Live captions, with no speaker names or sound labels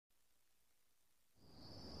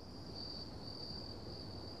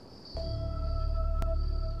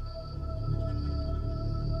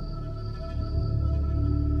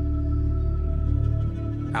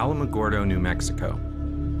Alamogordo, New Mexico.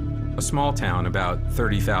 A small town, about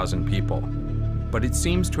 30,000 people, but it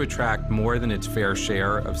seems to attract more than its fair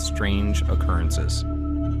share of strange occurrences.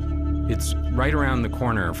 It's right around the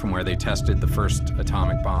corner from where they tested the first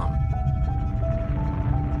atomic bomb.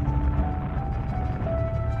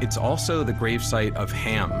 It's also the gravesite of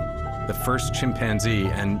Ham, the first chimpanzee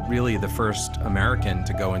and really the first American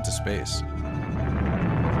to go into space.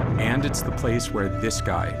 And it's the place where this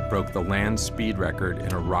guy broke the land speed record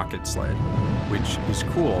in a rocket sled, which is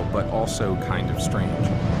cool, but also kind of strange.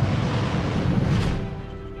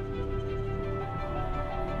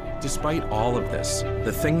 Despite all of this,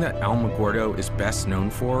 the thing that Alamogordo is best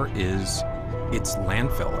known for is its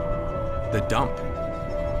landfill, the dump.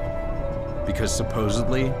 Because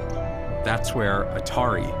supposedly, that's where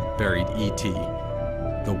Atari buried E.T.,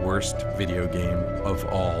 the worst video game of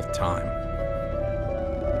all time.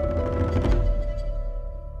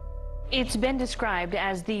 It's been described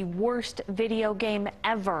as the worst video game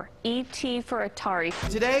ever, E.T. for Atari.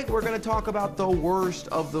 Today, we're going to talk about the worst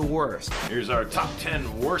of the worst. Here's our top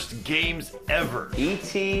 10 worst games ever.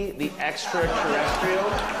 E.T. the Extra-Terrestrial.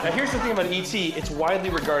 Now here's the thing about E.T. It's widely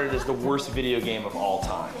regarded as the worst video game of all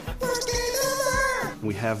time.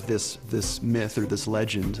 We have this myth or this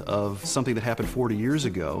legend of something that happened 40 years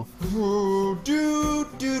ago.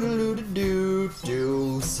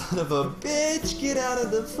 Son of a bitch, get out of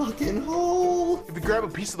the fucking hole. If you grab a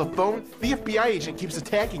piece of the phone, the FBI agent keeps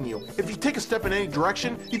attacking you. If you take a step in any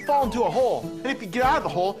direction, you fall into a hole. And if you get out of the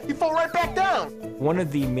hole, you fall right back down. One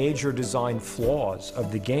of the major design flaws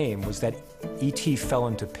of the game was that E.T. fell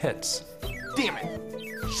into pits. Damn it.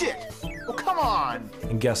 Shit. Oh, come on.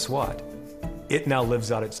 And guess what? It now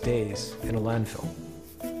lives out its days in a landfill.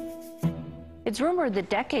 It's rumored that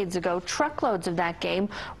decades ago, truckloads of that game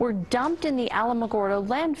were dumped in the Alamogordo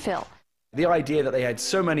landfill. The idea that they had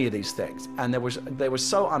so many of these things, and they were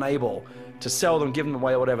so unable to sell them, give them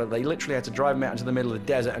away or whatever, they literally had to drive them out into the middle of the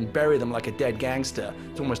desert and bury them like a dead gangster.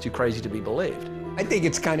 It's almost too crazy to be believed. I think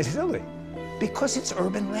it's kind of silly, because it's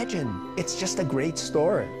urban legend. It's just a great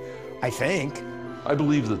story, I think. I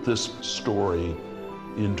believe that this story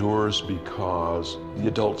endures because the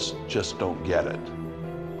adults just don't get it.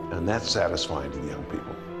 And that's satisfying to the young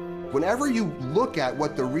people. Whenever you look at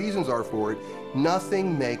what the reasons are for it,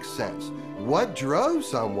 nothing makes sense. What drove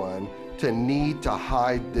someone to need to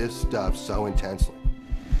hide this stuff so intensely?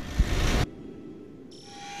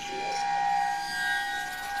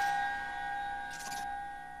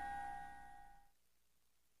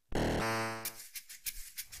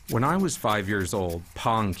 When I was 5 years old,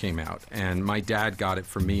 Pong came out, and my dad got it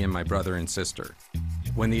for me and my brother and sister.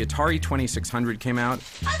 When the Atari 2600 came out,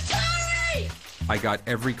 Atari! I got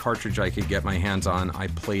every cartridge I could get my hands on. I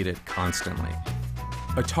played it constantly.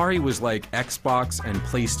 Atari was like Xbox and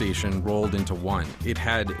PlayStation rolled into one. It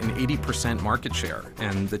had an 80% market share,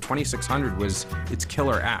 and the 2600 was its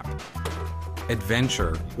killer app.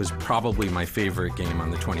 Adventure was probably my favorite game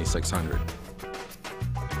on the 2600.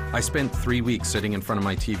 I spent 3 weeks sitting in front of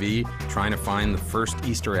my TV trying to find the first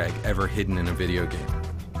Easter egg ever hidden in a video game.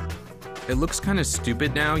 It looks kind of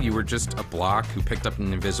stupid now. You were just a block who picked up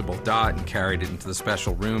an invisible dot and carried it into the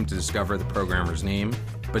special room to discover the programmer's name.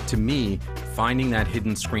 But to me, finding that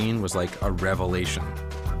hidden screen was like a revelation.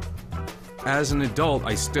 As an adult,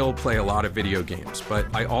 I still play a lot of video games, but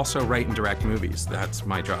I also write and direct movies. That's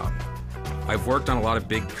my job. I've worked on a lot of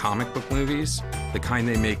big comic book movies, the kind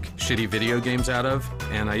they make shitty video games out of,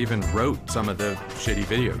 and I even wrote some of the shitty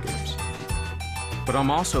video games. But I'm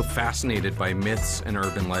also fascinated by myths and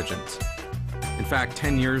urban legends. In fact,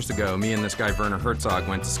 10 years ago, me and this guy Werner Herzog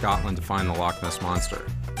went to Scotland to find the Loch Ness Monster.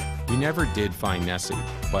 We never did find Nessie,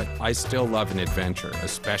 but I still love an adventure,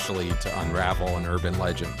 especially to unravel an urban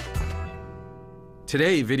legend.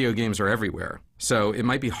 Today, video games are everywhere, so it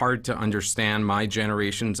might be hard to understand my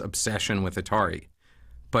generation's obsession with Atari.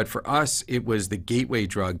 But for us, it was the gateway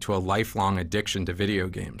drug to a lifelong addiction to video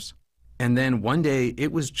games. And then one day,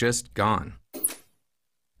 it was just gone.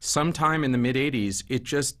 Sometime in the mid-'80s, it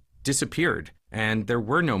just disappeared, and there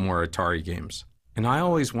were no more Atari games. And I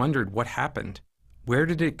always wondered what happened. Where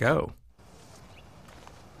did it go?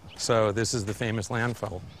 So this is the famous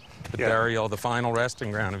landfill, the burial, the final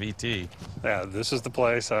resting ground of E.T. Yeah, this is the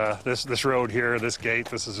place. This road here, this gate,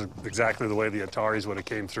 this is exactly the way the Ataris would have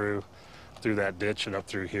came through that ditch and up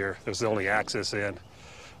through here. It was the only access in.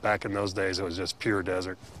 Back in those days, it was just pure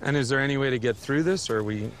desert. And is there any way to get through this, or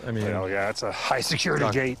yeah, it's a high security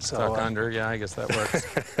gate. So, tuck under, yeah, I guess that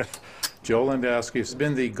works. Joe Landowski has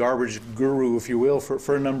been the garbage guru, if you will,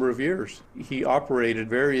 for a number of years. He operated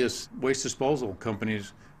various waste disposal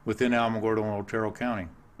companies within Alamogordo and Otero County.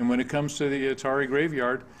 And when it comes to the Atari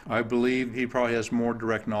graveyard, I believe he probably has more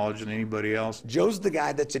direct knowledge than anybody else. Joe's the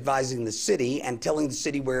guy that's advising the city and telling the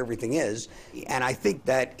city where everything is. And I think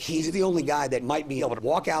that he's the only guy that might be able to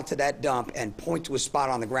walk out to that dump and point to a spot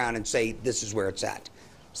on the ground and say, this is where it's at.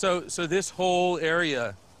 So this whole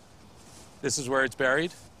area, this is where it's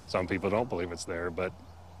buried? Some people don't believe it's there, but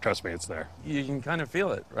trust me, it's there. You can kind of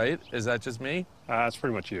feel it, right? Is that just me? It's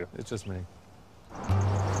pretty much you. It's just me.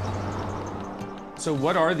 So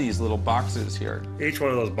what are these little boxes here? Each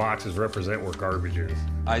one of those boxes represent where garbage is.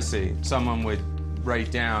 I see. Someone would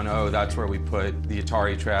write down, oh, that's where we put the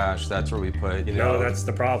Atari trash, that's where we put, No, that's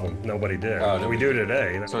the problem. Nobody did. We do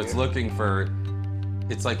today. So it's looking for,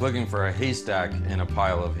 it's like looking for a haystack in a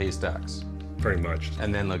pile of haystacks. Pretty much.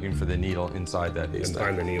 And then looking for the needle inside that haystack.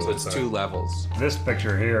 Find the needle so it's inside. 2 levels. This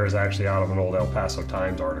picture here is actually out of an old El Paso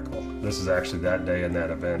Times article. This is actually that day in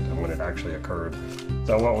that event and when it actually occurred.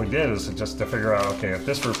 So what we did is just to figure out, okay, if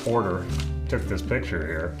this reporter took this picture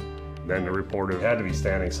here, then the reporter had to be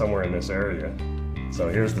standing somewhere in this area. So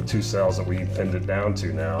here's the 2 cells that we pinned it down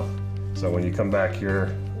to now. So when you come back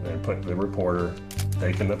here and put the reporter,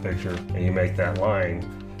 taking the picture, and you make that line,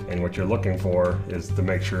 and what you're looking for is to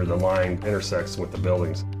make sure the line intersects with the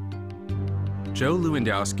buildings. Joe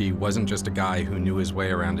Lewandowski wasn't just a guy who knew his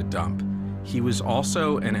way around a dump. He was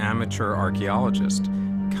also an amateur archaeologist,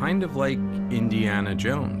 kind of like Indiana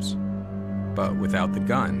Jones, but without the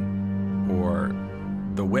gun or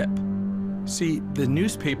the whip. See, the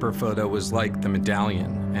newspaper photo was like the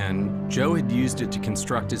medallion, and Joe had used it to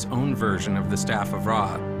construct his own version of the Staff of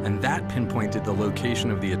Ra, and that pinpointed the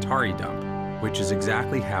location of the Atari dump, which is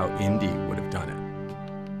exactly how Indy would have done it.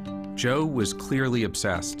 Joe was clearly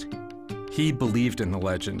obsessed. He believed in the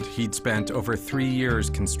legend. He'd spent over 3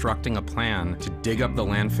 years constructing a plan to dig up the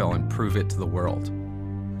landfill and prove it to the world.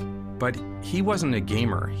 But he wasn't a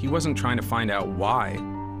gamer. He wasn't trying to find out why.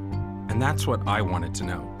 And that's what I wanted to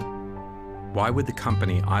know. Why would the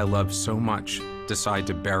company I love so much decide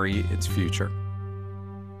to bury its future?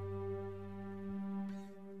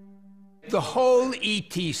 The whole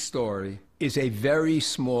E.T. story is a very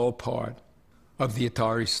small part of the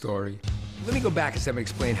Atari story. Let me go back a step and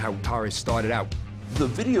explain how Atari started out. The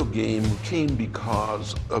video game came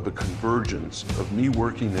because of a convergence of me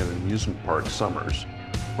working at an amusement park summers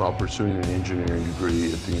while pursuing an engineering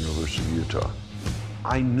degree at the University of Utah.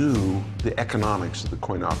 I knew the economics of the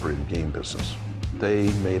coin-operated game business.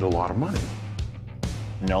 They made a lot of money.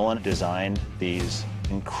 Nolan designed these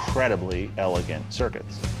incredibly elegant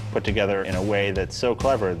circuits, put together in a way that's so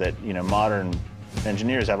clever that, modern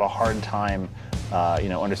engineers have a hard time,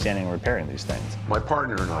 understanding and repairing these things. My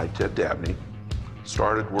partner and I, Ted Dabney,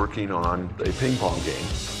 started working on a ping pong game.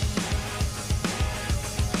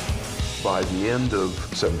 By the end of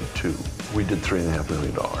 '72, we did $3.5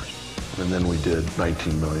 million. And then we did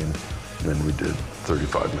 19 million, and then we did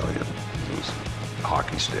 35 million. It was a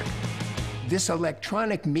hockey stick. This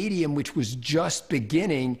electronic medium, which was just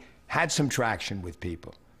beginning, had some traction with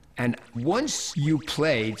people. And once you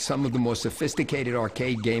played some of the most sophisticated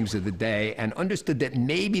arcade games of the day and understood that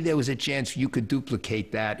maybe there was a chance you could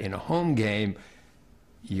duplicate that in a home game,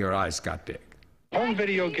 your eyes got big. Home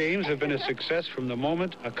video games have been a success from the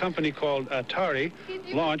moment a company called Atari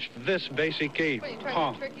launched this basic game,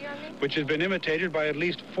 Pong, which has been imitated by at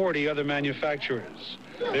least 40 other manufacturers.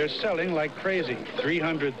 They're selling like crazy.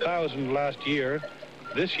 300,000 last year.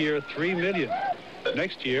 This year, 3 million.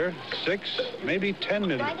 Next year, 6, maybe 10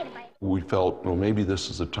 million. We felt, well, maybe this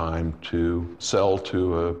is a time to sell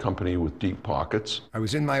to a company with deep pockets. I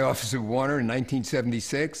was in my office at Warner in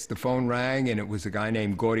 1976. The phone rang, and it was a guy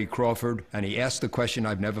named Gordy Crawford, and he asked the question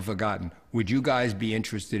I've never forgotten. Would you guys be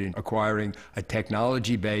interested in acquiring a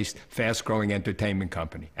technology-based, fast-growing entertainment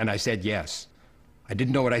company? And I said yes. I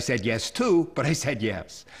didn't know what I said yes to, but I said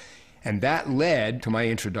yes. And that led to my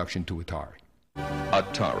introduction to Atari.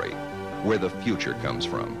 Atari, where the future comes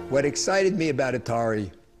from. What excited me about Atari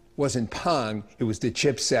wasn't Pong, it was the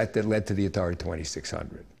chipset that led to the Atari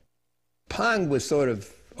 2600. Pong was sort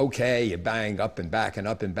of okay, you bang up and back and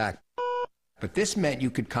up and back. But this meant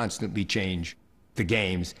you could constantly change the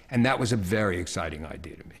games, and that was a very exciting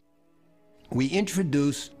idea to me. We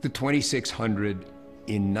introduced the 2600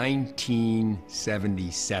 in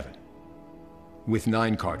 1977 with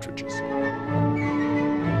 9 cartridges.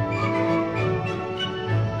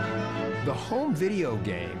 The home video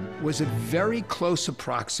game was a very close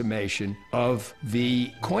approximation of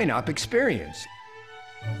the coin-op experience.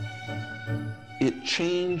 It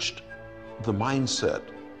changed the mindset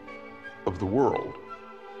of the world.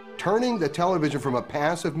 Turning the television from a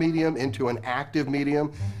passive medium into an active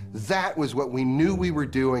medium, that was what we knew we were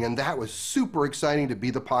doing, and that was super exciting to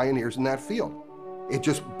be the pioneers in that field. It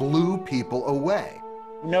just blew people away.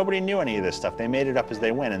 Nobody knew any of this stuff. They made it up as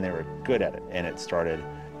they went, and they were good at it, and it started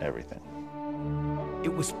everything.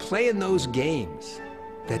 It was playing those games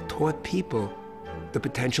that taught people the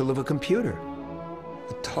potential of a computer.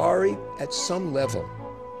 Atari, at some level,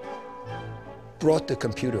 brought the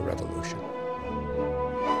computer revolution.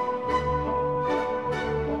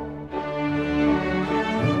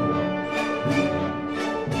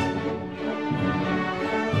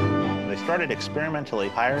 They started experimentally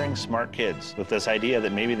hiring smart kids with this idea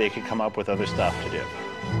that maybe they could come up with other stuff to do.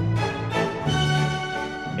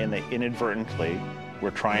 And they inadvertently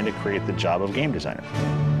were trying to create the job of game designer.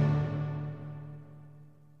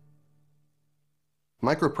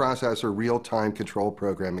 Microprocessor real-time control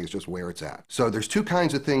programming is just where it's at. So there's two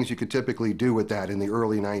kinds of things you could typically do with that in the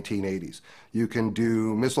early 1980s. You can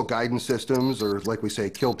do missile guidance systems, or like we say,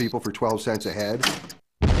 kill people for 12 cents a head.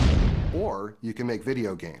 Or you can make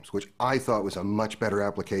video games, which I thought was a much better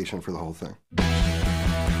application for the whole thing.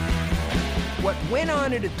 What went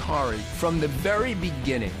on at Atari from the very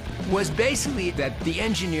beginning was basically that the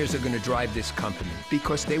engineers are going to drive this company,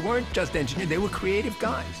 because they weren't just engineers, they were creative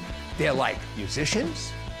guys. They're like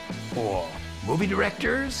musicians or movie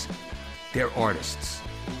directors. They're artists.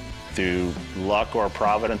 Through luck or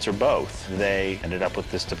providence or both, they ended up with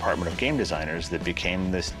this department of game designers that became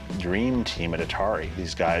this dream team at Atari.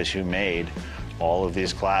 These guys who made all of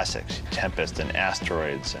these classics, Tempest and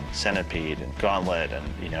Asteroids and Centipede and Gauntlet and,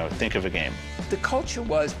 you know, think of a game. The culture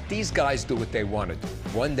was, these guys do what they want to do.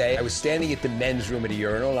 One day, I was standing at the men's room at a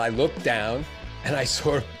urinal, and I looked down, and I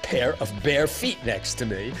saw a pair of bare feet next to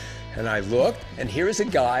me. And I looked, and here is a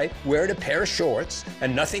guy wearing a pair of shorts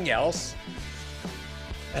and nothing else.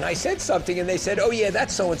 And I said something, and they said, oh yeah,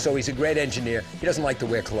 that's so-and-so, he's a great engineer. He doesn't like to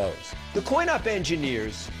wear clothes. The coin-op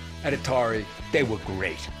engineers at Atari, they were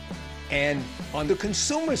great. And on the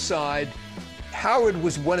consumer side, Howard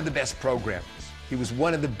was one of the best programmers. He was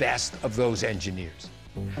one of the best of those engineers.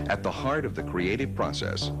 At the heart of the creative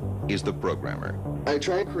process is the programmer. I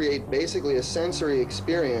try and create basically a sensory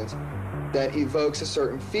experience that evokes a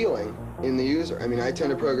certain feeling in the user. I mean, I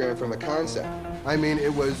tend to program from a concept. I mean,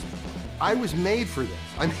 I was made for this.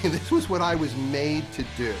 I mean, this was what I was made to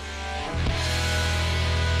do.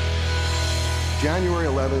 January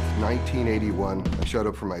 11th, 1981, I showed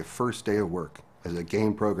up for my first day of work as a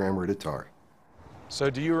game programmer at Atari. So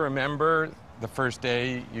do you remember the first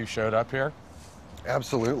day you showed up here?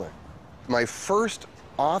 Absolutely. My first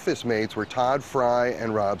office mates were Todd Fry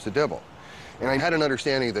and Rob Zadibble. And I had an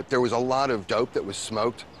understanding that there was a lot of dope that was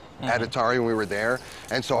smoked at Atari when we were there.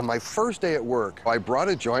 And so on my first day at work, I brought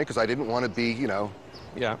a joint because I didn't want to be, you know,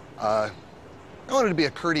 I wanted to be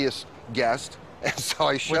a courteous guest. And so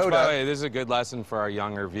I showed up. Which, by the way, this is a good lesson for our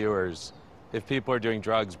younger viewers. If people are doing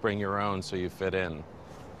drugs, bring your own so you fit in.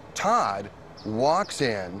 Todd walks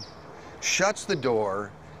in, shuts the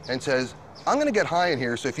door, and says, I'm going to get high in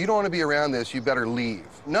here, so if you don't want to be around this, you better leave.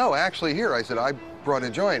 No, actually, here. I said, I brought a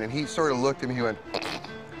joint. And he sort of looked at me, he went,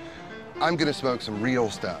 I'm going to smoke some real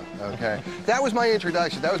stuff, okay? That was my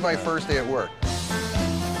introduction. That was my first day at work.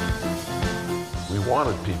 We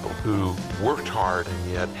wanted people who worked hard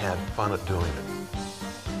and yet had fun at doing it.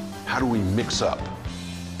 How do we mix up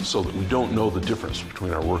so that we don't know the difference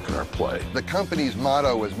between our work and our play? The company's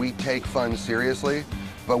motto was, we take fun seriously,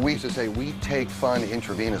 but we used to say, we take fun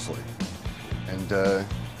intravenously. And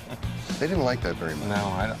they didn't like that very much.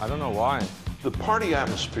 No, I don't know why. The party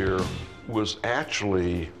atmosphere was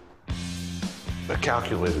actually a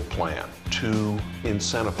calculated plan to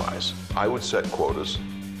incentivize. I would set quotas.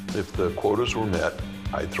 If the quotas were met,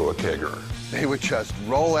 I'd throw a kegger. They would just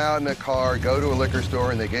roll out in a car, go to a liquor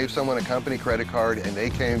store, and they gave someone a company credit card, and they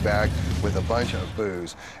came back with a bunch of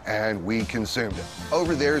booze, and we consumed it.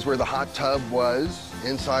 Over there is where the hot tub was.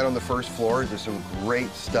 Inside on the first floor, there's some great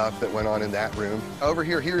stuff that went on in that room. Over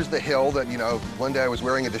here, here's the hill that, you know, one day I was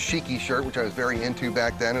wearing a dashiki shirt, which I was very into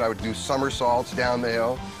back then, and I would do somersaults down the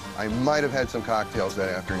hill. I might have had some cocktails that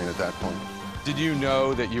afternoon at that point. Did you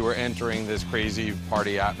know that you were entering this crazy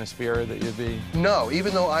party atmosphere that you'd be? No,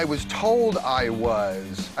 even though I was told I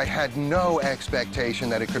was, I had no expectation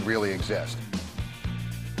that it could really exist.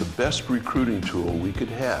 The best recruiting tool we could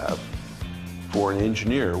have for an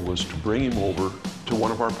engineer was to bring him over to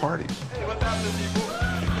one of our parties. Hey, what's happening, people?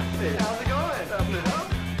 Hey, how's it going? What's happening,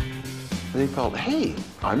 huh? And they felt, hey,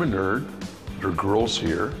 I'm a nerd. There are girls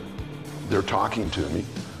here. They're talking to me.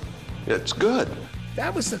 It's good.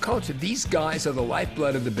 That was the culture. These guys are the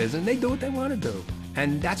lifeblood of the business. They do what they want to do,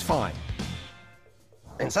 and that's fine.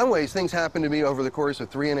 In some ways, things happened to me over the course of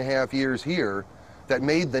 3.5 years here that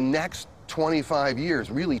made the next 25 years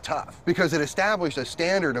really tough, because it established a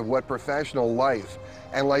standard of what professional life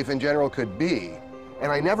and life in general could be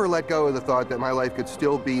And I never let go of the thought that my life could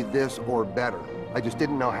still be this or better. I just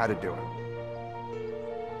didn't know how to do it.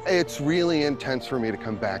 It's really intense for me to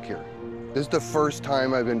come back here. This is the first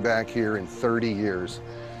time I've been back here in 30 years.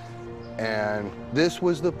 And this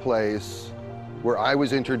was the place where I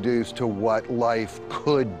was introduced to what life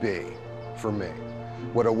could be for me.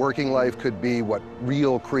 What a working life could be, what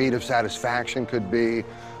real creative satisfaction could be,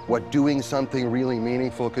 what doing something really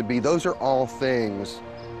meaningful could be. Those are all things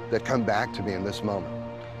that come back to me in this moment.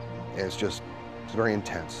 It's very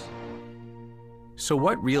intense. So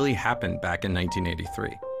what really happened back in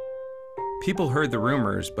 1983? People heard the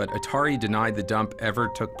rumors, but Atari denied the dump ever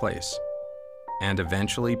took place. And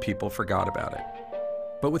eventually people forgot about it.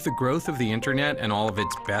 But with the growth of the internet and all of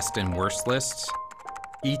its best and worst lists,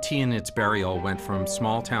 E.T. and its burial went from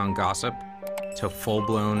small-town gossip to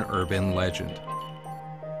full-blown urban legend.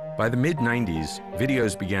 By the mid-90s,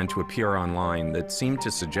 videos began to appear online that seemed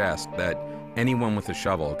to suggest that anyone with a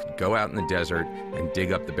shovel could go out in the desert and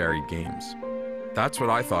dig up the buried games. That's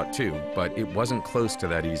what I thought too, but it wasn't close to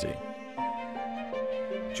that easy.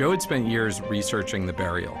 Joe had spent years researching the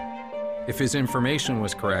burial. If his information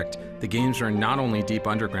was correct, the games were not only deep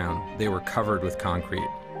underground, they were covered with concrete.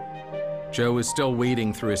 Joe was still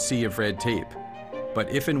wading through a sea of red tape, but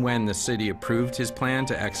if and when the city approved his plan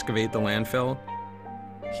to excavate the landfill,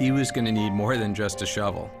 he was going to need more than just a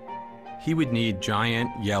shovel. He would need giant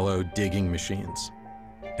yellow digging machines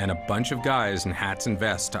and a bunch of guys in hats and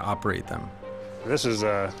vests to operate them. This is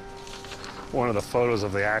one of the photos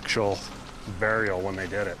of the actual burial when they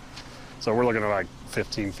did it. So we're looking at like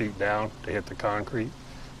 15 feet down to hit the concrete.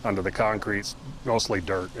 Under the concrete's mostly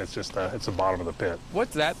dirt. It's just it's the bottom of the pit.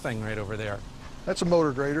 What's that thing right over there? That's a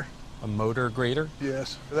motor grader. A motor grader?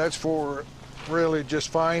 Yes. That's for really just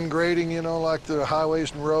fine grading, you know, like the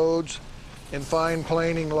highways and roads, and fine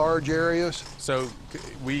planing large areas. So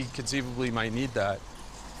we conceivably might need that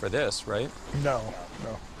for this, right? No,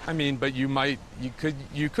 no. I mean, but you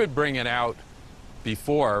could bring it out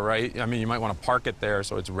before, right? I mean, you might want to park it there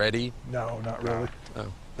so it's ready. No, not really. Oh.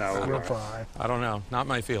 No, we're fine. I don't know. Not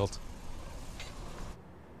my field.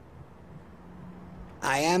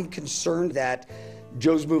 I am concerned that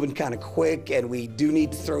Joe's moving kind of quick, and we do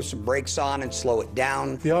need to throw some brakes on and slow it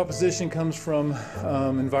down. The opposition comes from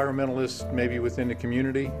environmentalists, maybe within the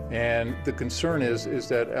community, and the concern is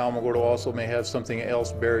that Alamogordo also may have something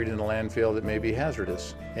else buried in the landfill that may be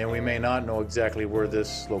hazardous, and we may not know exactly where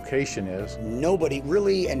this location is. Nobody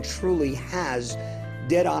really and truly has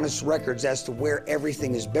dead honest records as to where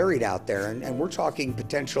everything is buried out there, and we're talking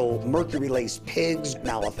potential mercury-laced pigs,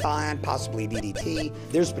 malathion, possibly DDT.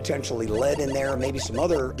 There's potentially lead in there, maybe some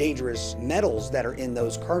other dangerous metals that are in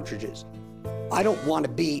those cartridges. I don't want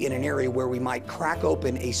to be in an area where we might crack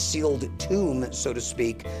open a sealed tomb, so to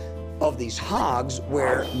speak, of these hogs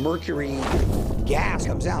where mercury gas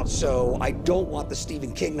comes out. So I don't want the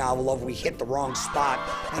Stephen King novel of we hit the wrong spot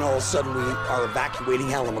and all of a sudden we are evacuating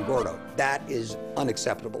Alamogordo. That is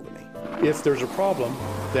unacceptable to me. If there's a problem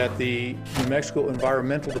that the New Mexico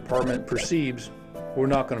Environmental Department perceives, we're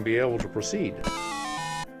not going to be able to proceed.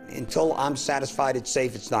 Until I'm satisfied it's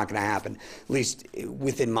safe, it's not going to happen, at least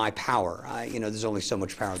within my power. You know, there's only so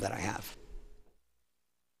much power that I have.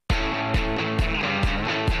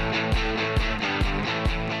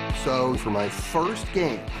 So for my first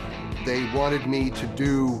game, they wanted me to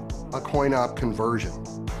do a coin-op conversion.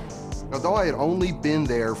 Although I had only been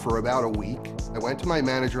there for about a week, I went to my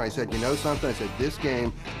manager and I said, you know something? I said, this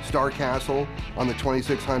game, Star Castle on the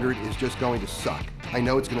 2600, is just going to suck. I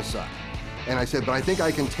know it's going to suck. And I said, but I think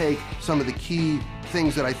I can take some of the key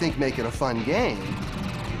things that I think make it a fun game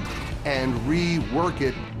and rework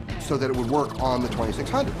it so that it would work on the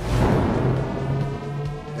 2600.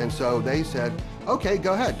 And so they said, okay,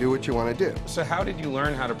 go ahead, do what you want to do. So how did you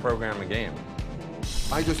learn how to program a game?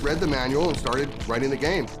 I just read the manual and started writing the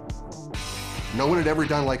game. No one had ever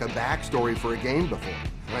done like a backstory for a game before.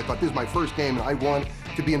 And I thought, this is my first game and I want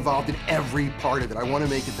to be involved in every part of it. I want to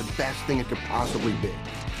make it the best thing it could possibly be.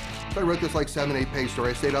 So I wrote this like 7-8 page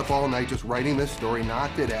story. I stayed up all night just writing this story,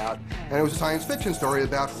 knocked it out. And it was a science fiction story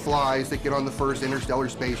about flies that get on the first interstellar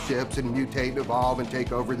spaceships and mutate and evolve and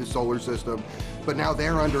take over the solar system. But now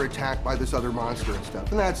they're under attack by this other monster and stuff.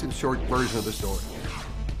 And that's a short version of the story.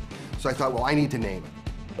 So I thought, well, I need to name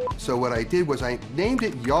it. So what I did was I named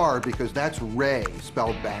it Yar because that's Ray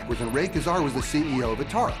spelled backwards. And Ray Kazar was the CEO of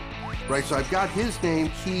Atari, right? So I've got his name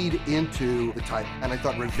keyed into the title. And I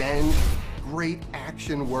thought revenge, great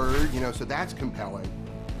action word, you know, so that's compelling.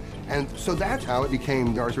 And so that's how it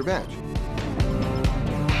became Yar's Revenge.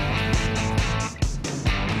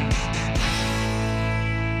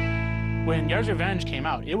 When Yars' Revenge came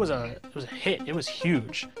out, it was a hit. It was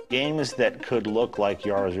huge. Games that could look like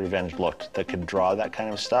Yars' Revenge looked, that could draw that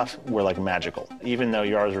kind of stuff, were like magical. Even though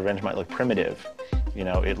Yars' Revenge might look primitive, you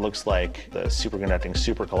know, it looks like the superconducting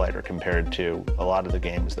super collider compared to a lot of the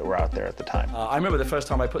games that were out there at the time. I remember the first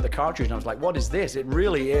time I put the cartridge and I was like, what is this? It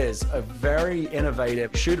really is a very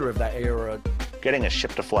innovative shooter of that era. Getting a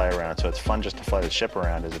ship to fly around so it's fun just to fly the ship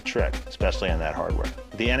around is a trick, especially on that hardware.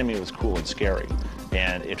 The enemy was cool and scary,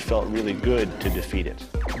 and it felt really good to defeat it.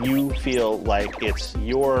 You feel like it's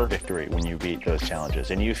your victory when you beat those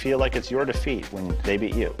challenges, and you feel like it's your defeat when they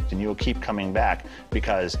beat you. And you'll keep coming back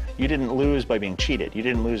because you didn't lose by being cheated. You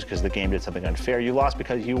didn't lose because the game did something unfair. You lost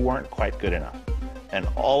because you weren't quite good enough. And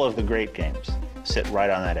all of the great games sit right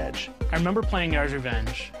on that edge. I remember playing Yars'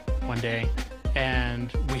 Revenge one day,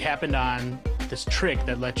 and we happened on this trick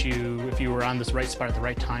that let you, if you were on this right spot at the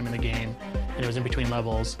right time in the game, and it was in between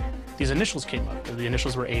levels, these initials came up. The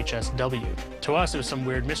initials were HSW. To us, it was some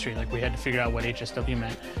weird mystery, like we had to figure out what HSW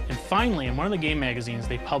meant. And finally, in one of the game magazines,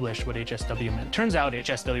 they published what HSW meant. Turns out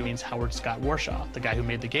HSW means Howard Scott Warshaw, the guy who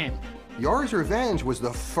made the game. Yars' Revenge was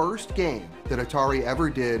the first game that Atari ever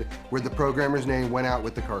did where the programmer's name went out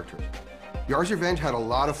with the cartridge. Yars' Revenge had a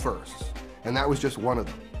lot of firsts, and that was just one of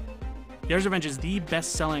them. Yars' Revenge is the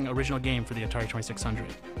best-selling original game for the Atari 2600.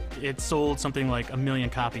 It sold something like 1 million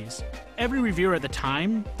copies. Every reviewer at the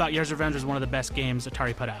time thought Yars' Revenge was one of the best games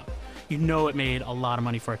Atari put out. You know it made a lot of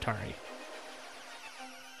money for Atari.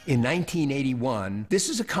 In 1981, this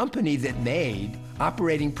is a company that made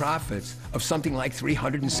operating profits of something like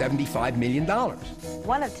 $375 million.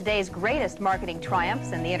 One of today's greatest marketing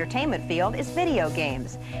triumphs in the entertainment field is video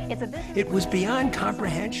games. It was beyond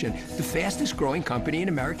comprehension, the fastest growing company in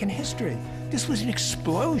American history. This was an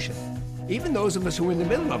explosion. Even those of us who were in the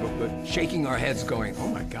middle of it were shaking our heads going, oh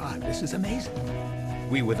my God, this is amazing.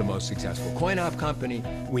 We were the most successful coin-op company.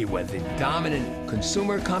 We were the dominant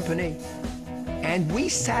consumer company. And we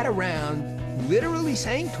sat around literally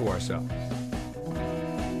saying to ourselves,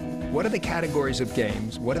 what are the categories of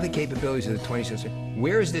games? What are the capabilities of the 20th century?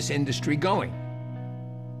 Where is this industry going?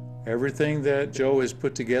 Everything that Joe has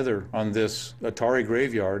put together on this Atari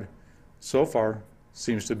graveyard so far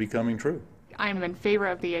seems to be coming true. I'm in favor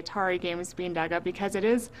of the Atari games being dug up because it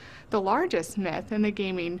is the largest myth in the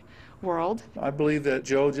gaming world. I believe that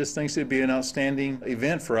Joe just thinks it'd be an outstanding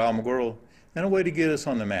event for Alamogordo and a way to get us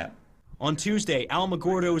on the map. On Tuesday,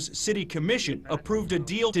 Alamogordo's City Commission approved a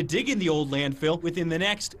deal to dig in the old landfill within the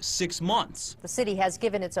next 6 months. The city has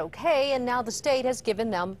given its okay, and now the state has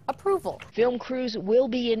given them approval. Film crews will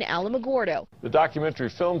be in Alamogordo. The documentary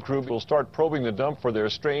film crew will start probing the dump for their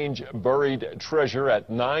strange buried treasure at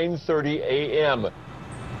 9:30 a.m.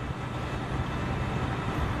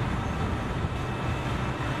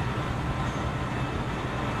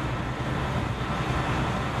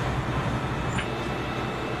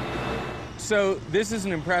 So this is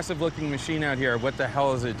an impressive looking machine out here. What the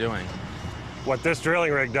hell is it doing? What this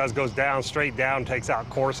drilling rig does goes down, straight down, takes out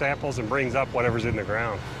core samples and brings up whatever's in the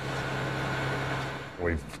ground.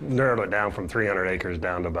 We've narrowed it down from 300 acres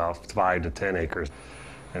down to about 5 to 10 acres.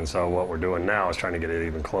 And so what we're doing now is trying to get it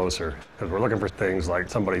even closer. Because we're looking for things like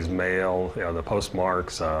somebody's mail, you know, the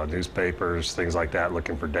postmarks, newspapers, things like that,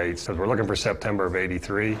 looking for dates. Because we're looking for September of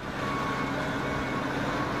 '83.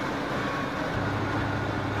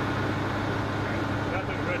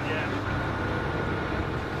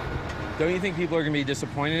 Don't you think people are going to be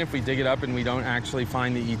disappointed if we dig it up and we don't actually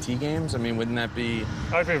find the ET games? I mean, wouldn't that be...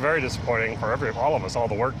 That'd be very disappointing for all of us, all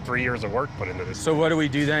the work, 3 years of work put into this. So what do we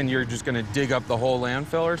do then? You're just going to dig up the whole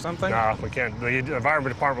landfill or something? No, we can't. The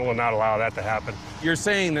Environment Department will not allow that to happen. You're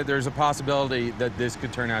saying that there's a possibility that this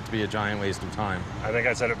could turn out to be a giant waste of time. I think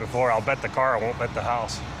I said it before. I'll bet the car, I won't bet the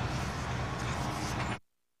house.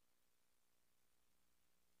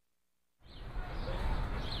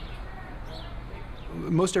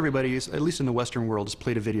 Most everybody, at least in the Western world, has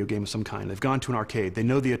played a video game of some kind. They've gone to an arcade. They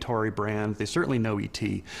know the Atari brand. They certainly know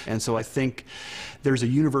E.T. And so I think there's a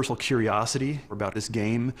universal curiosity about this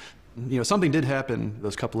game. You know, something did happen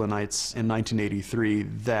those couple of nights in 1983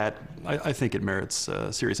 that I think it merits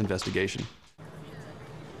serious investigation.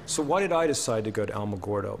 So why did I decide to go to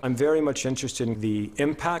Alamogordo? I'm very much interested in the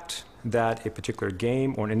impact that a particular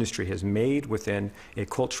game or an industry has made within a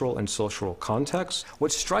cultural and social context.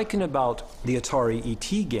 What's striking about the Atari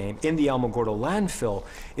ET game in the Alamogordo landfill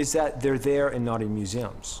is that they're there and not in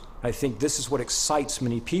museums. I think this is what excites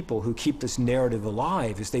many people who keep this narrative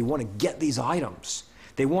alive, is they want to get these items.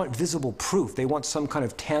 They want visible proof. They want some kind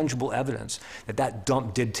of tangible evidence that that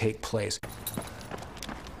dump did take place.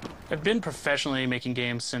 I've been professionally making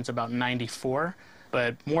games since about '94,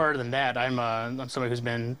 but more than that, I'm somebody who's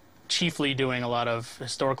been chiefly doing a lot of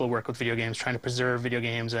historical work with video games, trying to preserve video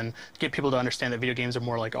games and get people to understand that video games are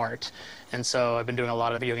more like art. And so I've been doing a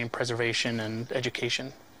lot of video game preservation and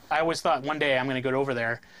education. I always thought one day I'm going to go over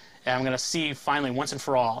there and I'm going to see finally once and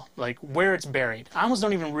for all like where it's buried. I almost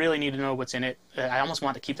don't even really need to know what's in it. I almost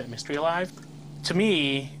want to keep that mystery alive. To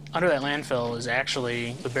me, under that landfill is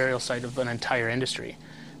actually the burial site of an entire industry,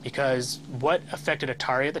 because what affected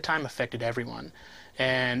Atari at the time affected everyone.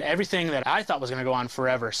 And everything that I thought was going to go on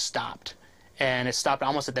forever stopped. And it stopped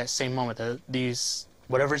almost at that same moment that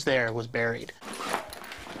whatever's there was buried.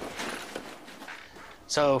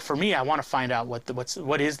 So for me, I want to find out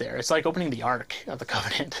what is there. It's like opening the Ark of the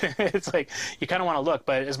Covenant. It's like, you kind of want to look,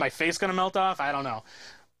 but is my face going to melt off? I don't know.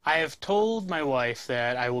 I have told my wife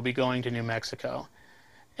that I will be going to New Mexico.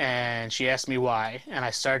 And she asked me why, and I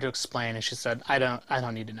started to explain, and she said, I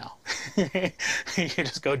don't need to know. You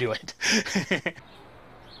just go do it.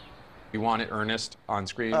 You wanted Ernest on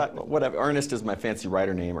screen? Whatever. Ernest is my fancy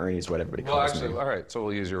writer name. Ernie's what everybody calls me. All right, so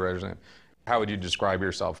we'll use your writer's name. How would you describe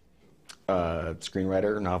yourself?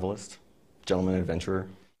 Screenwriter, novelist, gentleman adventurer.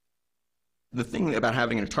 The thing about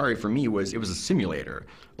having an Atari for me was it was a simulator.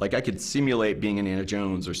 Like, I could simulate being Indiana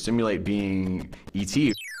Jones or simulate being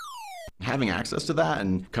E.T. Having access to that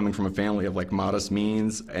and coming from a family of like modest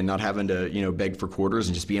means and not having to, beg for quarters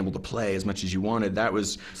and just being able to play as much as you wanted, that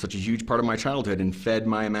was such a huge part of my childhood and fed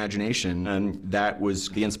my imagination. And that was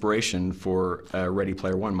the inspiration for Ready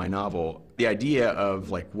Player One, my novel. The idea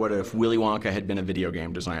of like, what if Willy Wonka had been a video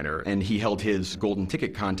game designer and he held his golden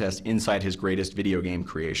ticket contest inside his greatest video game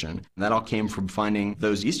creation. And that all came from finding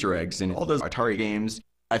those Easter eggs in all those Atari games.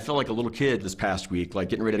 I felt like a little kid this past week, like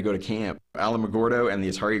getting ready to go to camp. Alamogordo and the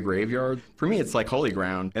Atari graveyard, for me it's like holy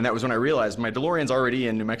ground. And that was when I realized my DeLorean's already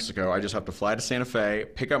in New Mexico. I just have to fly to Santa Fe,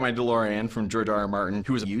 pick up my DeLorean from George R.R. Martin,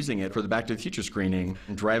 who was using it for the Back to the Future screening,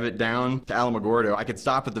 and drive it down to Alamogordo. I could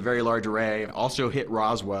stop at the Very Large Array, also hit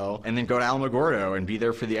Roswell, and then go to Alamogordo and be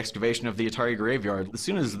there for the excavation of the Atari graveyard. As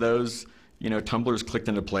soon as those tumblers clicked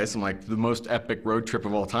into place, I'm like, the most epic road trip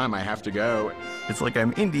of all time, I have to go. It's like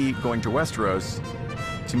I'm Indy going to Westeros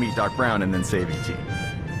to meet Doc Brown and then save E.T.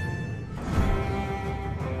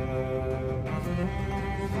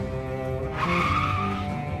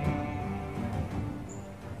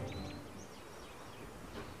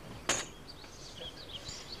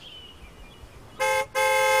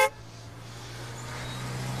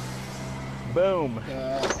 Boom.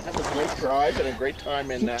 Have a great drive and a great time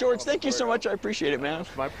in that. George, thank you so much. I appreciate it, man.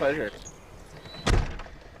 My pleasure.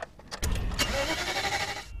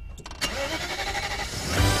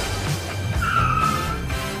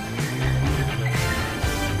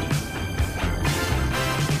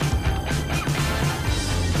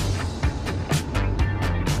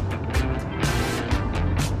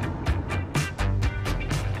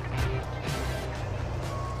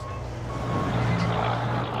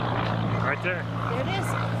 There. There it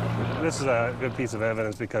is. This is a good piece of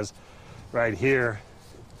evidence because right here.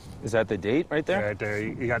 Is that the date right there? Right there.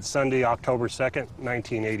 You got Sunday, October 2nd,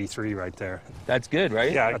 1983 right there. That's good,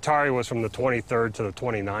 right? Yeah, Atari was from the 23rd to the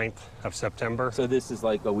 29th of September. So this is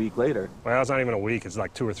like a week later. Well, it's not even a week. It's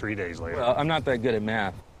like 2 or 3 days later. Well, I'm not that good at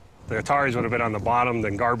math. The Ataris would have been on the bottom,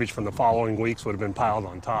 then garbage from the following weeks would have been piled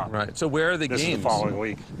on top. Right. So where are the games? This is the following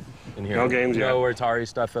week. In here? No games yet. No Atari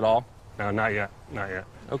stuff at all? No, not yet. Not yet.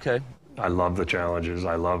 Okay. I love the challenges.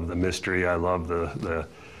 I love the mystery. I love the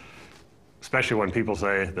especially when people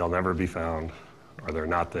say they'll never be found or they're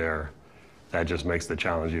not there. That just makes the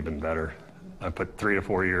challenge even better. I put 3 to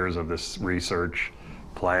 4 years of this research,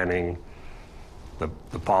 planning, the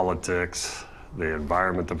politics, the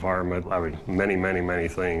environment department. I mean, many, many, many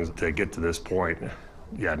things to get to this point.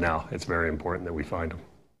 Yeah, now it's very important that we find them.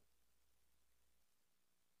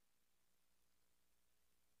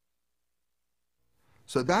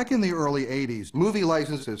 So back in the early 80s, movie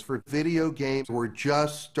licenses for video games were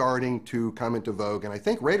just starting to come into vogue, and I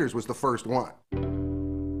think Raiders was the first one.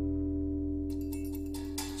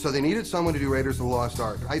 So they needed someone to do Raiders of the Lost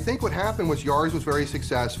Ark. I think what happened was yours was very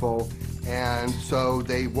successful, and so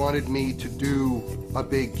they wanted me to do a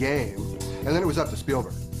big game, and then it was up to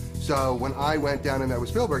Spielberg. So when I went down and met with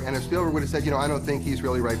Spielberg, and if Spielberg would have said, I don't think he's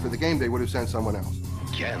really right for the game, they would have sent someone else.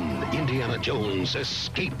 Can Indiana Jones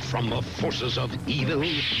escape from the forces of evil?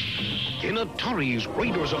 In Atari's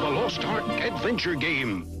Raiders of the Lost Ark adventure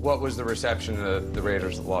game. What was the reception of the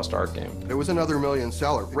Raiders of the Lost Ark game? It was another million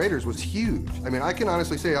seller. Raiders was huge. I mean, I can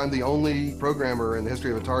honestly say I'm the only programmer in the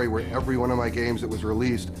history of Atari where every one of my games that was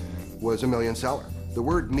released was a million seller. The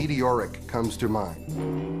word meteoric comes to mind.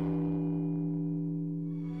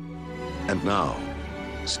 And now,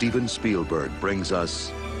 Steven Spielberg brings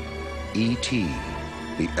us E.T.,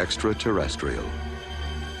 the Extra-Terrestrial.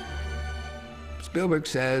 Spielberg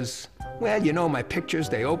says, well, you know, my pictures,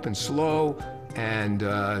 they open slow, and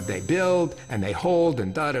they build, and they hold,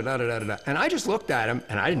 and da-da-da-da-da-da. And I just looked at him,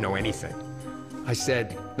 and I didn't know anything. I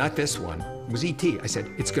said, not this one. It was E.T. I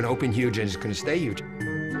said, it's going to open huge, and it's going to stay huge.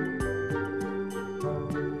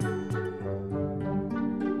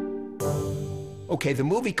 Okay, the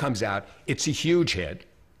movie comes out, it's a huge hit,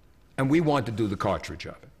 and we want to do the cartridge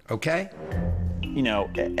of it, okay? You know,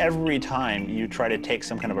 every time you try to take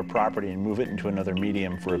some kind of a property and move it into another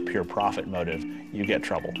medium for a pure profit motive, you get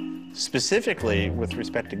trouble. Specifically, with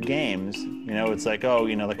respect to games, you know, it's like, oh,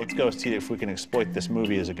 you know, like, let's go see if we can exploit this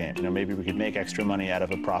movie as a game. You know, maybe we could make extra money out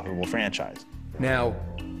of a profitable franchise. Now,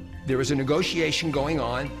 there was a negotiation going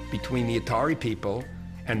on between the Atari people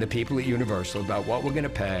and the people at Universal about what we're going to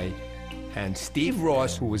pay. And Steve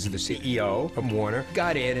Ross, who was the CEO of Warner,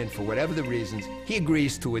 got in, and for whatever the reasons, he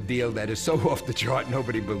agrees to a deal that is so off the chart,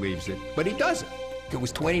 nobody believes it. But he does it. It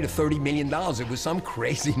was $20 to $30 million. It was some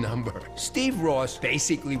crazy number. Steve Ross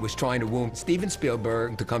basically was trying to woo Steven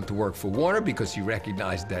Spielberg to come to work for Warner because he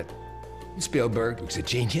recognized that Spielberg was a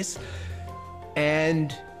genius.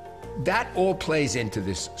 And that all plays into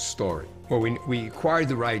this story. Well, we acquired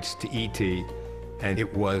the rights to E.T., and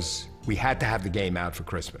we had to have the game out for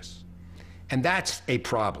Christmas. And that's a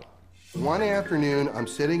problem. One afternoon, I'm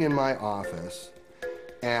sitting in my office,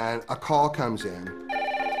 and a call comes in,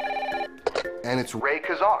 and it's Ray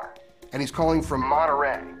Kazar, and he's calling from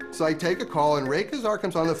Monterey. So I take a call, and Ray Kazar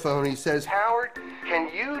comes on the phone, and he says, Howard,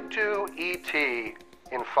 can you do E.T.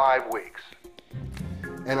 in 5 weeks?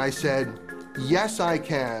 And I said, yes, I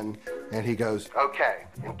can. And he goes, okay,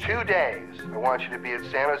 in 2 days, I want you to be at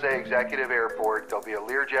San Jose Executive Airport. There'll be a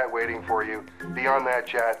Learjet waiting for you. Be on that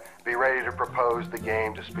jet. Be ready to propose the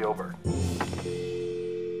game to Spielberg.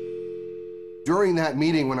 During that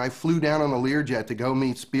meeting, when I flew down on the Learjet to go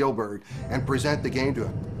meet Spielberg and present the game to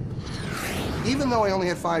him, even though I only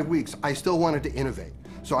had 5 weeks, I still wanted to innovate.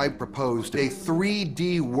 So I proposed a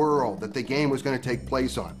 3D world that the game was going to take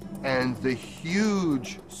place on. And the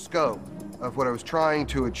huge scope of what I was trying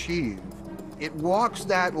to achieve, it walks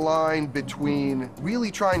that line between really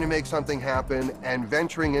trying to make something happen and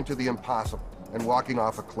venturing into the impossible and walking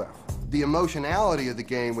off a cliff. The emotionality of the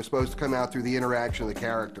game was supposed to come out through the interaction of the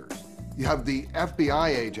characters. You have the FBI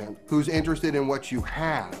agent who's interested in what you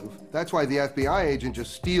have. That's why the FBI agent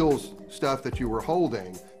just steals stuff that you were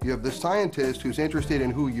holding. You have the scientist who's interested in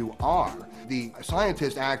who you are. The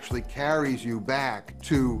scientist actually carries you back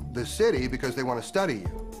to the city because they want to study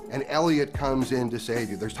you. And Elliot comes in to save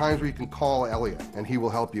you. There's times where you can call Elliot and he will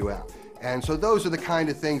help you out. And so those are the kind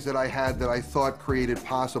of things that I had that I thought created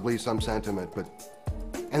possibly some sentiment.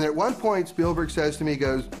 And at one point, Spielberg says to me, he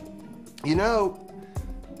goes, you know,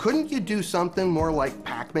 couldn't you do something more like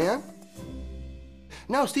Pac-Man?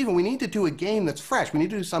 No, Stephen, we need to do a game that's fresh. We need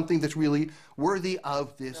to do something that's really worthy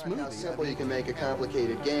of this movie. How simple you can make a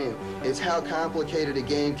complicated game. It's how complicated a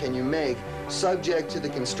game can you make subject to the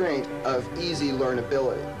constraint of easy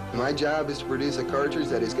learnability. My job is to produce a cartridge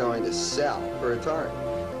that is going to sell for Atari.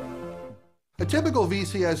 A typical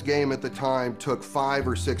VCS game at the time took 5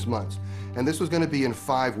 or 6 months, and this was going to be in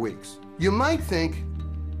 5 weeks. You might think,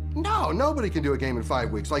 no, nobody can do a game in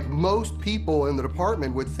 5 weeks, like most people in the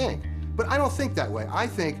department would think. But I don't think that way. I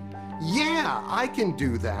think, yeah, I can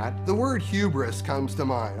do that. The word hubris comes to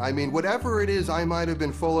mind. I mean, whatever it is I might have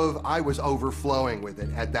been full of, I was overflowing with it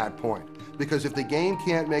at that point. Because if the game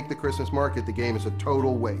can't make the Christmas market, the game is a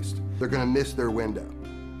total waste. They're going to miss their window.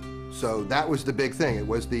 So that was the big thing. It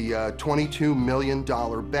was the $22 million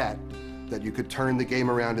bet that you could turn the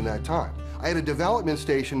game around in that time. I had a development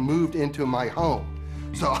station moved into my home,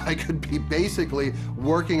 so I could be basically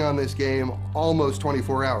working on this game almost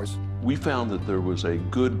 24 hours. We found that there was a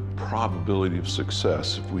good probability of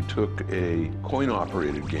success if we took a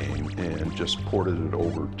coin-operated game and just ported it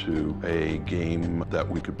over to a game that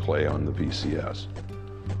we could play on the VCS.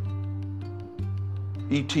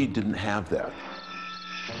 E.T. didn't have that.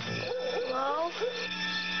 Hello?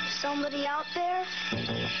 Somebody out there?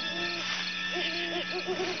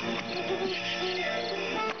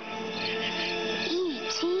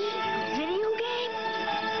 E.T.? Video game?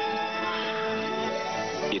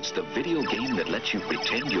 It's the video game that lets you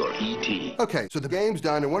pretend you're E.T. Okay, so the game's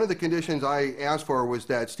done, and one of the conditions I asked for was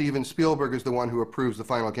that Steven Spielberg is the one who approves the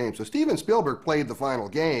final game. So Steven Spielberg played the final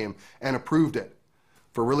game and approved it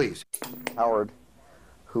for release. Howard,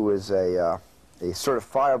 who is a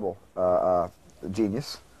certifiable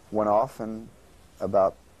genius, went off and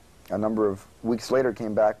about a number of weeks later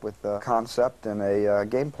came back with a concept and a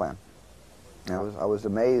game plan. And I was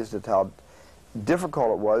amazed at how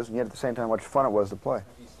difficult it was, and yet at the same time how much fun it was to play. Have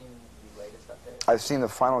you seen the latest update? I've seen the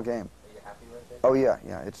final game. Are you happy with it? Oh yeah,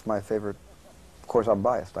 it's my favorite course, I'm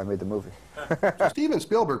biased. I made the movie. So Steven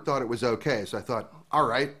Spielberg thought it was okay, so I thought, all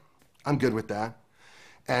right, I'm good with that.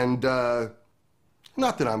 And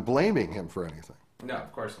not that I'm blaming him for anything. No,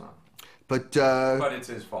 of course not. But it's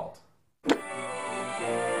his fault.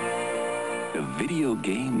 A video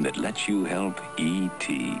game that lets you help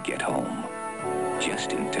E.T. get home.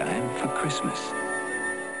 Just in time for Christmas.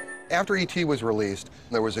 After E.T. was released,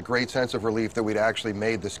 there was a great sense of relief that we'd actually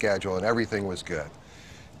made the schedule and everything was good.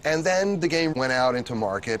 And then the game went out into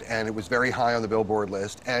market and it was very high on the Billboard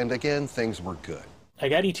list, and again, things were good. I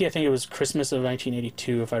got E.T., I think it was Christmas of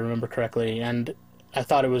 1982, if I remember correctly, and I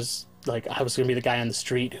thought it was like I was going to be the guy on the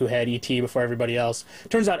street who had E.T. before everybody else.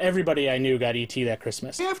 Turns out everybody I knew got E.T. that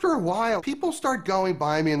Christmas. After a while, people start going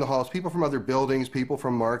by me in the halls, people from other buildings, people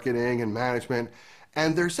from marketing and management,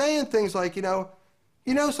 and they're saying things like, you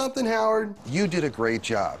know something, Howard? You did a great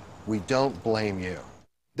job. We don't blame you.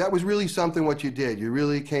 That was really something what you did. You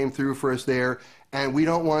really came through for us there, and we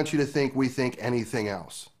don't want you to think we think anything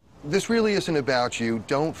else. This really isn't about you.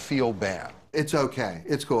 Don't feel bad. It's okay.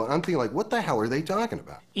 It's cool. And I'm thinking, like, what the hell are they talking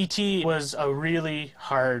about? E.T. was a really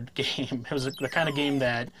hard game. It was the kind of game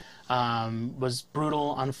that was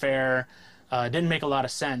brutal, unfair, didn't make a lot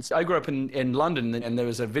of sense. I grew up in London, and there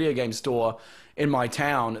was a video game store in my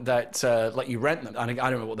town that let you rent them. I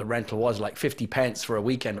don't know what the rental was, like 50 pence for a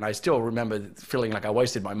weekend, and I still remember feeling like I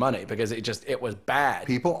wasted my money because it was bad.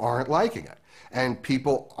 People aren't liking it, and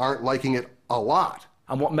people aren't liking it a lot.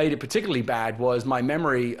 And what made it particularly bad was my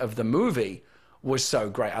memory of the movie was so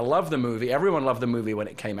great. I love the movie. Everyone loved the movie when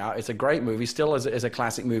it came out. It's a great movie, still is a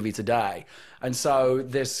classic movie today. And so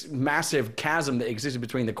this massive chasm that existed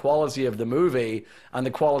between the quality of the movie and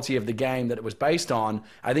the quality of the game that it was based on,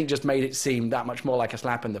 I think just made it seem that much more like a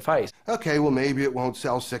slap in the face. Okay, well, maybe it won't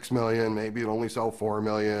sell 6 million, maybe it'll only sell 4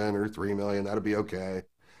 million or 3 million, that'll be okay.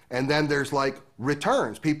 And then there's like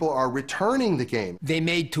returns. People are returning the game. They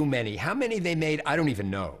made too many. How many they made, I don't even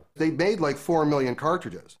know. They made like 4 million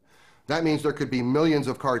cartridges. That means there could be millions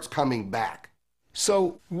of carts coming back.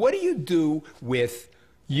 So what do you do with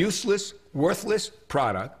useless, worthless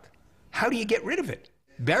product? How do you get rid of it?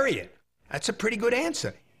 Bury it. That's a pretty good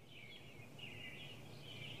answer.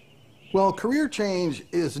 Well, career change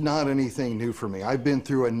is not anything new for me. I've been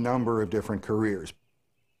through a number of different careers.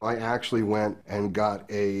 I actually went and got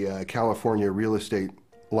a California real estate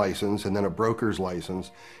license and then a broker's license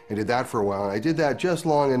and did that for a while. And I did that just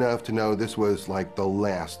long enough to know this was like the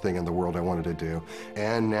last thing in the world I wanted to do.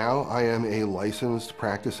 And now I am a licensed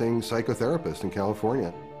practicing psychotherapist in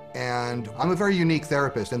California. And I'm a very unique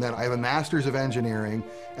therapist in that I have a master's of engineering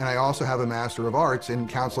and I also have a master of arts in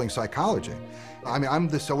counseling psychology. I mean, I'm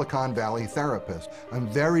the Silicon Valley therapist. I'm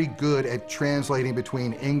very good at translating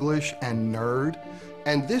between English and nerd.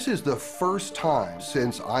 And this is the first time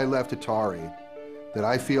since I left Atari that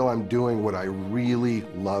I feel I'm doing what I really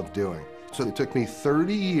love doing. So it took me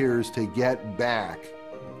 30 years to get back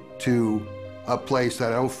to a place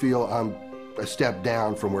that I don't feel I'm a step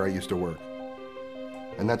down from where I used to work.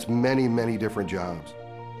 And that's many, many different jobs.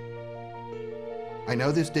 I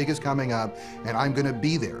know this dig is coming up, and I'm gonna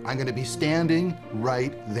be there. I'm gonna be standing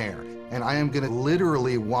right there. And I am gonna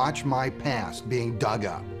literally watch my past being dug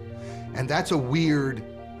up. And that's a weird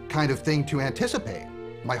kind of thing to anticipate.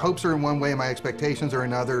 My hopes are in one way, my expectations are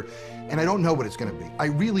another, and I don't know what it's gonna be. I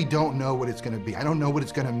really don't know what it's gonna be. I don't know what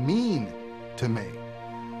it's gonna mean to me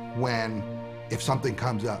if something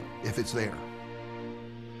comes up, if it's there.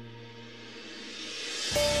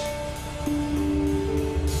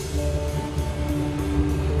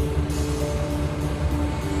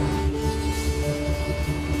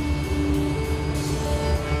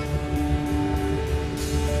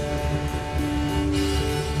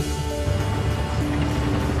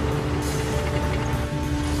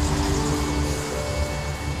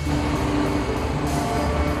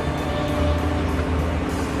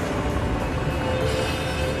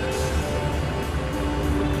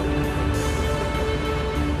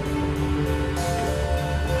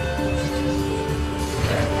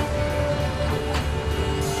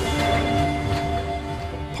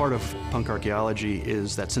 Part of punk archaeology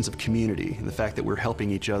is that sense of community and the fact that we're helping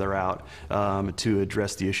each other out to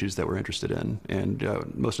address the issues that we're interested in. And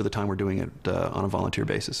most of the time we're doing it on a volunteer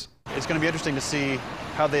basis. It's going to be interesting to see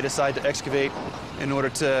how they decide to excavate in order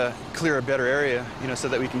to clear a better area, so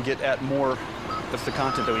that we can get at more of the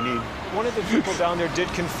content that we need. One of the people down there did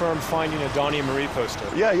confirm finding a Donnie and Marie poster.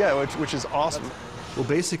 Yeah, which is awesome. Well,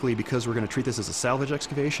 basically, because we're going to treat this as a salvage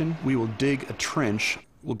excavation, we will dig a trench.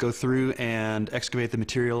 We'll go through and excavate the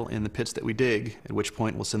material in the pits that we dig, at which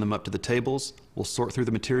point we'll send them up to the tables, we'll sort through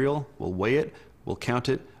the material, we'll weigh it, we'll count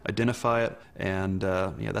it, identify it, and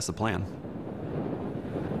yeah, that's the plan.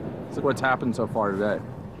 So what's happened so far today?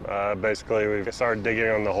 Basically, we've started digging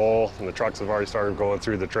on the hole, and the trucks have already started going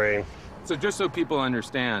through the train. So just so people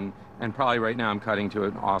understand, and probably right now I'm cutting to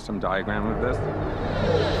an awesome diagram of this.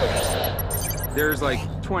 There's like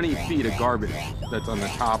 20 feet of garbage that's on the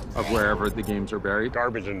top of wherever the games are buried.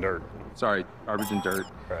 Garbage and dirt. Sorry, garbage and dirt.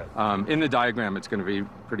 Right. In the diagram, it's going to be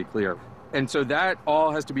pretty clear. And so that all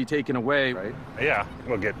has to be taken away, right? Yeah,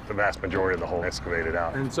 we'll get the vast majority of the hole excavated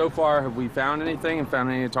out. And so far, have we found anything and found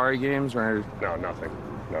any Atari games? Or? No, nothing.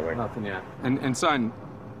 Nothing. Nothing yet. And son,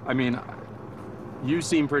 I mean, you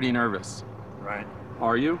seem pretty nervous. Right.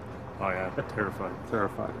 Are you? Oh yeah, terrified.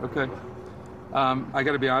 Terrified, okay. I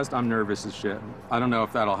gotta be honest, I'm nervous as shit. I don't know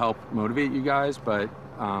if that'll help motivate you guys, but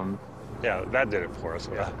yeah, that did it for us.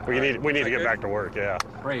 Yeah. We need to get back to work, yeah.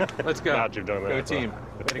 Great, let's go. Now that you've done that. Go team,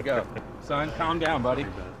 way to go. Son, calm down, buddy.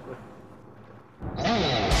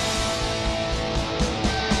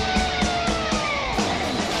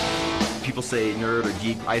 People say nerd or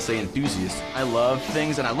geek, I say enthusiast. I love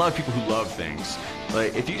things and I love people who love things.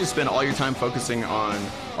 Like, if you just spend all your time focusing on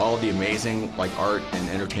all the amazing like art and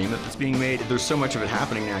entertainment that's being made, there's so much of it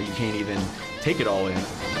happening now you can't even take it all in.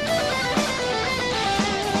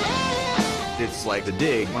 It's like The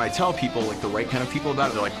Dig. When I tell people, like the right kind of people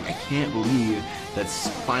about it, they're like, I can't believe that's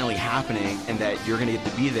finally happening and that you're gonna get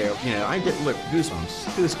to be there. You know, I get, look,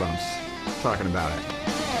 goosebumps talking about it.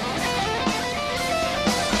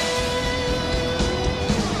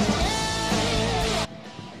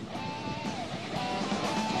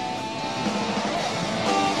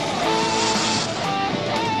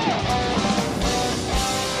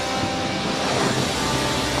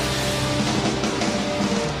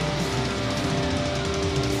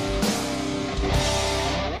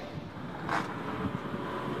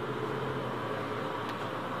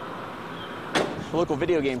 The local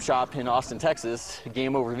video game shop in Austin, Texas,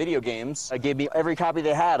 Game Over Video Games, gave me every copy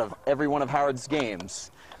they had of every one of Howard's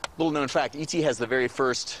games. Little known fact, E.T. has the very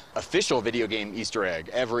first official video game Easter egg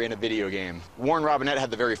ever in a video game. Warren Robinette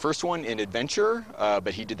had the very first one in Adventure,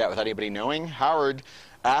 but he did that without anybody knowing. Howard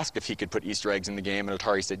asked if he could put Easter eggs in the game, and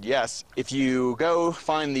Atari said yes. If you go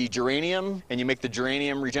find the geranium and you make the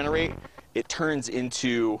geranium regenerate, it turns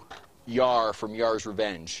into Yar from Yar's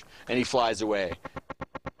Revenge, and he flies away.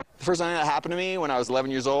 The first time that happened to me when I was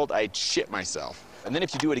 11 years old, I shit myself. And then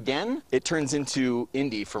if you do it again, it turns into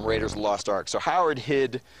Indy from Raiders of the Lost Ark. So Howard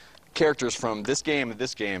hid characters from this game and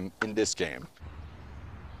this game in this game.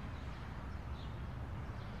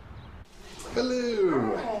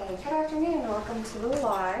 Hello. Hi, good afternoon. Welcome to the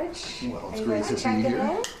lodge. Well, it's Are you great guys to see checking you here.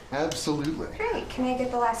 in? Absolutely. Great. Can I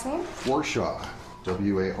get the last name? Warshaw.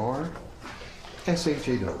 W-A-R-S-H-A-W.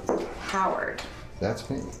 Howard. That's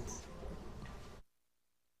me.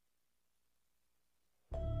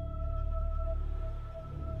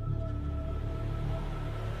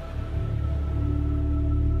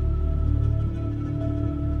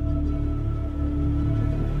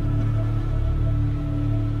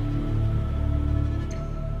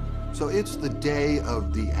 So it's the day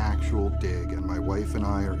of the actual dig, and my wife and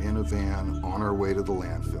I are in a van on our way to the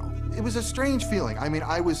landfill. It was a strange feeling. I mean,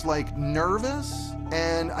 I was like nervous,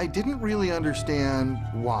 and I didn't really understand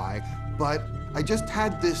why, but I just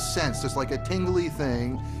had this sense, just like a tingly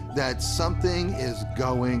thing, that something is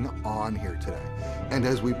going on here today. And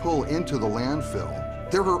as we pull into the landfill,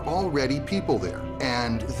 there are already people there.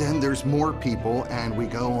 And then there's more people, and we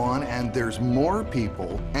go on, and there's more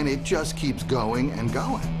people, and it just keeps going and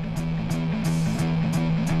going.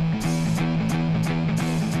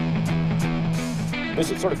 This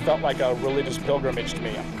sort of felt like a religious pilgrimage to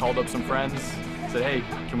me. I called up some friends, said, hey,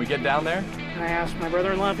 can we get down there? I asked my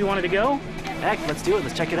brother-in-law if he wanted to go. Heck, let's do it.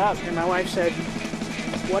 Let's check it out. And my wife said,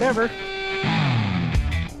 whatever.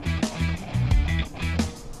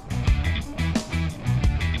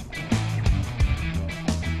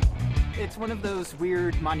 It's one of those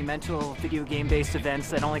weird, monumental video game-based events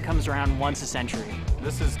that only comes around once a century.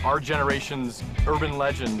 This is our generation's urban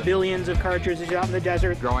legend. Billions of cartridges out in the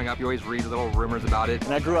desert. Growing up, you always read little rumors about it.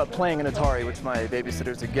 And I grew up playing an Atari, which my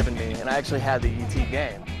babysitters had given me, and I actually had the E.T.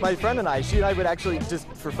 game. My friend and I, she and I would actually just,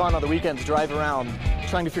 for fun on the weekends, drive around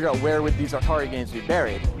trying to figure out where would these Atari games be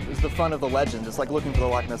buried. It was the fun of the legend, just like looking for the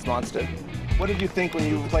Loch Ness Monster. What did you think when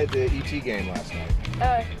you played the E.T. game last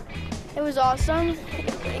night? It was awesome,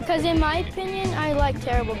 because in my opinion, I like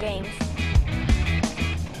terrible games.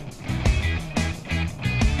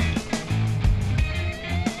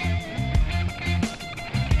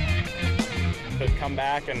 To come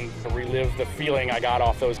back and to relive the feeling I got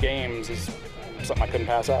off those games is something I couldn't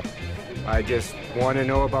pass up. I just want to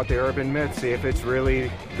know about the urban myth, see if it's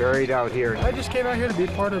really buried out here. I just came out here to be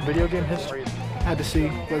part of video game history. Had to see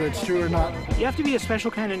whether it's true or not. You have to be a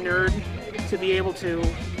special kind of nerd to be able to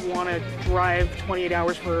want to drive 28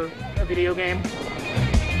 hours for a video game.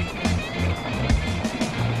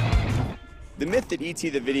 The myth that E.T.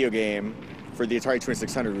 the video game for the Atari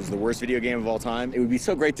 2600 was the worst video game of all time, it would be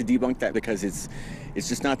so great to debunk that because it's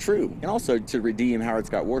just not true. And also to redeem Howard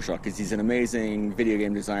Scott Warshaw because he's an amazing video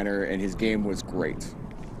game designer and his game was great.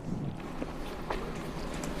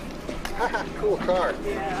 Cool car.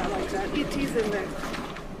 Yeah, I like that. E.T.'s in there.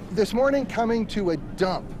 This morning, coming to a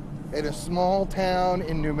dump in a small town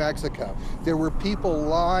in New Mexico, there were people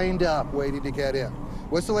lined up waiting to get in.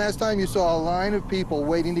 What's the last time you saw a line of people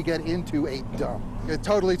waiting to get into a dump? It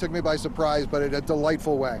totally took me by surprise, but in a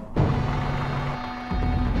delightful way.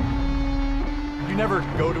 You never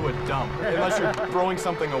go to a dump unless you're throwing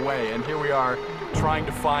something away, and here we are trying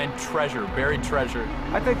to find treasure, buried treasure.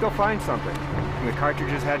 I think they'll find something. The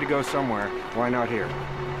cartridges had to go somewhere. Why not here?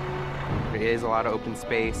 It is a lot of open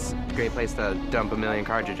space. Great place to dump 1 million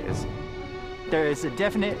cartridges. There is a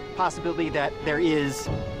definite possibility that there is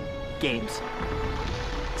games.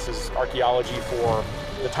 This is archaeology for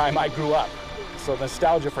the time I grew up. So the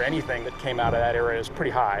nostalgia for anything that came out of that era is pretty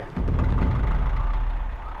high.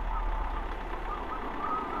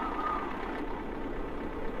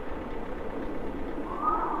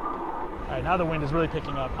 All right, now the wind is really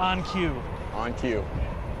picking up. On cue. On cue.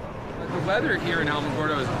 The weather here in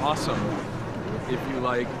Alamogordo is awesome if you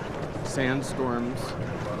like sandstorms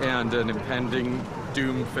and an impending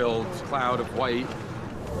doom-filled cloud of white.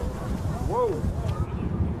 Whoa.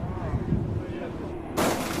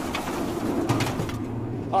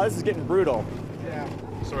 Oh, this is getting brutal. Yeah.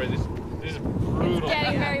 Sorry, this is brutal. It's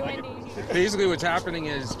getting very windy. Basically what's happening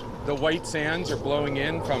is the white sands are blowing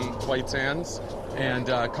in from white sands and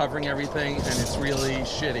covering everything, and it's really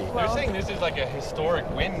shitty. They're saying this is like a historic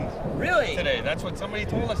wind. Really? Today, that's what somebody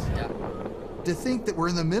told us. Yeah. To think that we're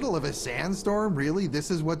in the middle of a sandstorm, really,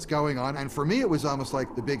 this is what's going on. And for me, it was almost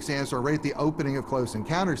like the big sandstorm right at the opening of Close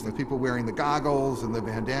Encounters. The people wearing the goggles and the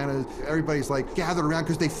bandanas, everybody's like gathered around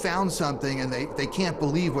because they found something and they can't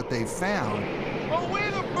believe what they found.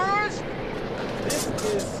 Away the birds! This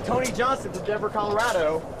is Tony Johnson from Denver,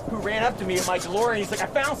 Colorado, who ran up to me in my DeLorean. He's like, I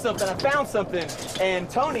found something. And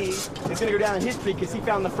Tony is gonna go down in history because he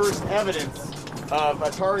found the first evidence of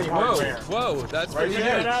Atari hardware. Whoa, that's Right pretty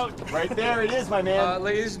there. good. Right there it is, my man.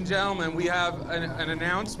 Ladies and gentlemen, we have an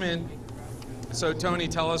announcement. So Tony,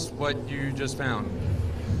 tell us what you just found.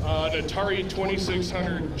 An Atari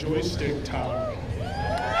 2600 joystick tower.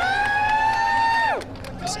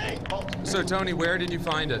 So Tony, where did you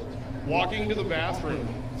find it? Walking to the bathroom.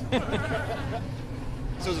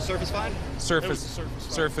 So is the surface find?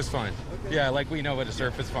 Surface find. Okay. Yeah, like we know what a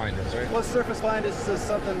surface find is, right? Well, surface find is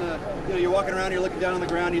something, you're walking around, you're looking down on the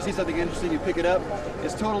ground, you see something interesting, you pick it up.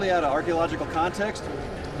 It's totally out of archaeological context.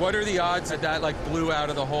 What are the odds that that like blew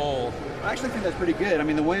out of the hole? I actually think that's pretty good. I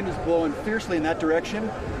mean, the wind is blowing fiercely in that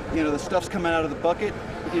direction. You know, the stuff's coming out of the bucket.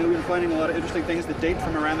 You know, we've been finding a lot of interesting things that date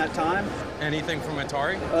from around that time. Anything from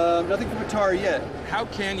Atari? Nothing from Atari yet. How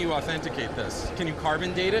can you authenticate this? Can you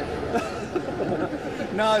carbon date it?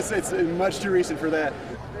 No, it's much too recent for that.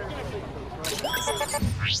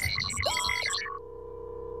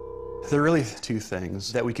 There are really two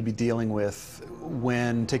things that we could be dealing with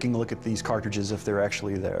when taking a look at these cartridges if they're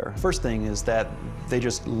actually there. First thing is that they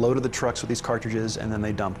just loaded the trucks with these cartridges and then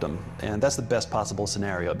they dumped them. And that's the best possible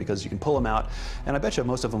scenario because you can pull them out and I bet you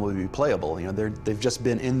most of them will be playable. You know, they've just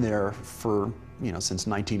been in there for, you know, since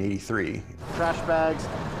 1983. Trash bags,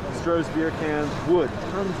 Stroh's beer cans, wood,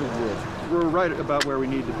 tons of wood. We're right about where we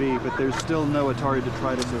need to be, but there's still no Atari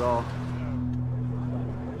detritus at all.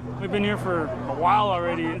 We've been here for a while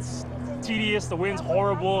already. It's tedious, the wind's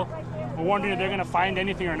horrible. We're wondering if they're gonna find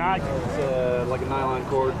anything or not. It's like a nylon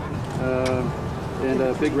cord and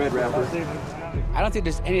a big red wrapper. I don't think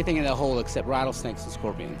there's anything in that hole except rattlesnakes and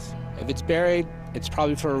scorpions. If it's buried, it's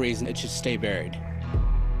probably for a reason. It should stay buried.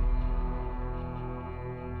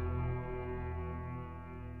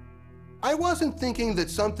 I wasn't thinking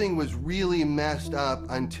that something was really messed up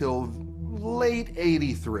until late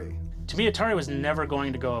 '83. To me, Atari was never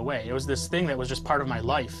going to go away. It was this thing that was just part of my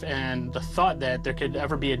life, and the thought that there could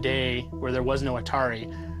ever be a day where there was no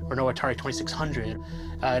Atari or no Atari 2600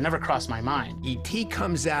 never crossed my mind. E.T.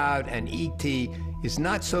 comes out, and E.T. is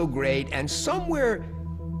not so great, and somewhere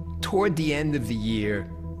toward the end of the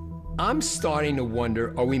year, I'm starting to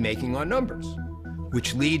wonder, are we making our numbers?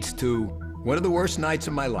 Which leads to one of the worst nights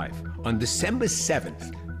of my life. On December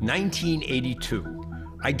 7th, 1982,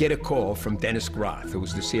 I get a call from Dennis Groth, who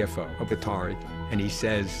was the CFO of Atari, and he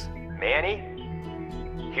says, Manny,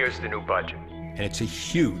 here's the new budget. And it's a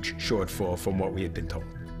huge shortfall from what we had been told.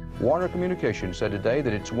 Warner Communications said today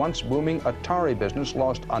that its once booming Atari business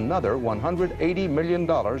lost another $180 million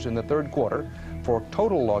in the third quarter, for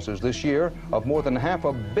total losses this year of more than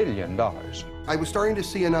 $500 million. I was starting to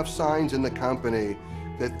see enough signs in the company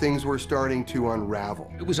that things were starting to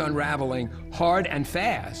unravel. It was unraveling hard and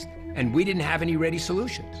fast, and we didn't have any ready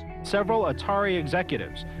solutions. Several Atari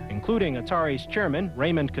executives, including Atari's chairman,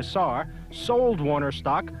 Raymond Kassar, sold Warner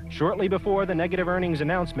stock shortly before the negative earnings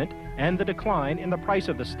announcement and the decline in the price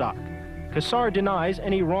of the stock. Kassar denies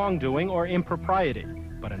any wrongdoing or impropriety,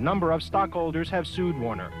 but a number of stockholders have sued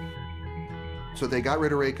Warner. So they got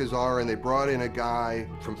rid of Ray Kassar and they brought in a guy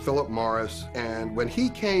from Philip Morris, and when he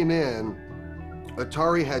came in,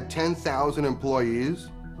 Atari had 10,000 employees,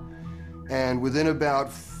 and within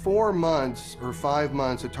about 4 months or 5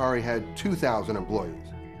 months, Atari had 2,000 employees.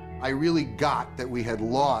 I really got that we had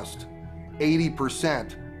lost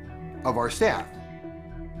 80% of our staff.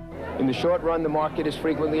 In the short run, the market is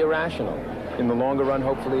frequently irrational. In the longer run,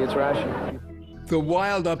 hopefully it's rational. The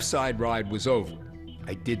wild upside ride was over.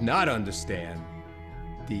 I did not understand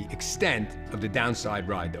the extent of the downside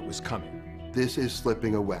ride that was coming. This is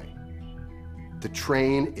slipping away. The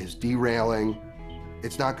train is derailing.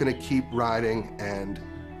 It's not going to keep riding, and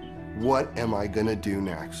what am I going to do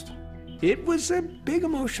next? It was a big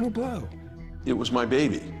emotional blow. It was my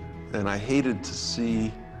baby, and I hated to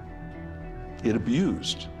see it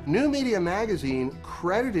abused. New Media Magazine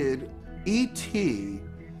credited E.T.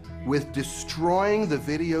 with destroying the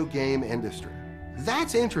video game industry.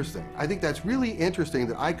 That's interesting. I think that's really interesting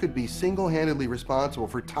that I could be single-handedly responsible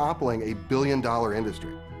for toppling a billion-dollar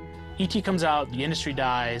industry. E.T. comes out, the industry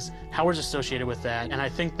dies, Howard's associated with that, and I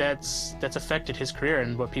think that's affected his career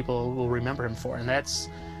and what people will remember him for, and that's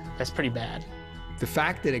pretty bad. The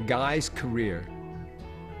fact that a guy's career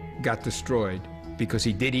got destroyed because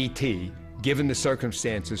he did E.T., given the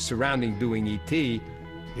circumstances surrounding doing E.T.,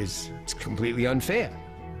 it's completely unfair.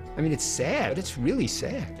 I mean, it's sad. It's really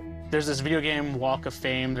sad. There's this video game Walk of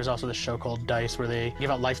Fame. There's also this show called DICE where they give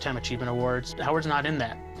out Lifetime Achievement Awards. Howard's not in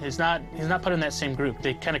that. He's not put in that same group.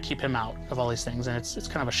 They kind of keep him out of all these things, and it's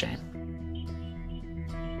kind of a shame.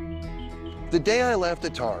 The day I left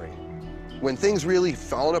Atari, when things really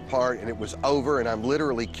fallen apart and it was over and I'm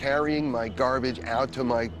literally carrying my garbage out to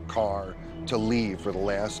my car to leave for the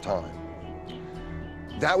last time,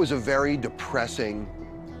 that was a very depressing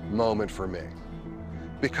moment for me,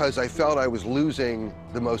 because I felt I was losing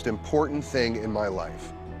the most important thing in my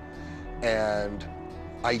life. And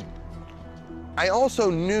I also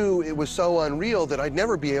knew it was so unreal that I'd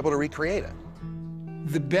never be able to recreate it.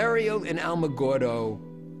 The burial in Alamogordo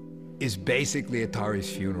is basically Atari's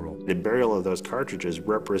funeral. The burial of those cartridges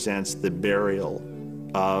represents the burial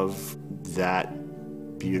of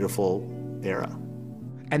that beautiful era.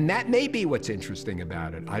 And that may be what's interesting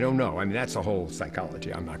about it. I don't know. I mean, that's a whole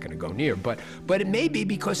psychology I'm not going to go near. But it may be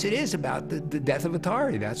because it is about the death of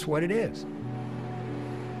Atari. That's what it is.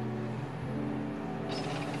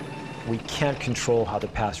 We can't control how the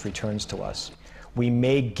past returns to us. We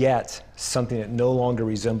may get something that no longer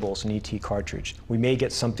resembles an ET cartridge. We may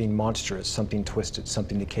get something monstrous, something twisted,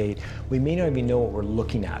 something decayed. We may not even know what we're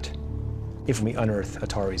looking at if we unearth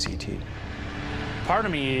Atari's ET. Part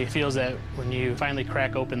of me feels that when you finally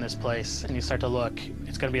crack open this place and you start to look,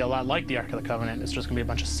 it's going to be a lot like the Ark of the Covenant. It's just going to be a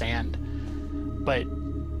bunch of sand. But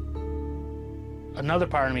another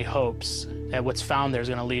part of me hopes that what's found there is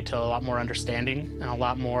going to lead to a lot more understanding and a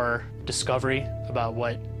lot more discovery about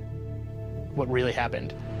what really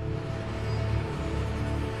happened.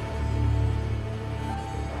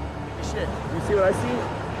 Shit, you see what I see?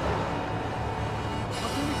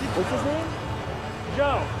 What's his name?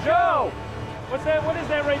 Joe! Joe! What's that? What is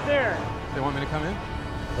that right there? They want me to come in?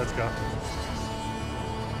 Let's go.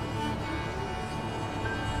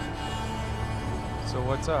 So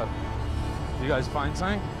what's up? You guys find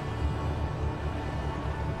something?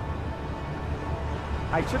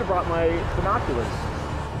 I should have brought my binoculars.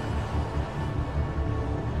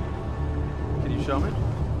 Can you show me?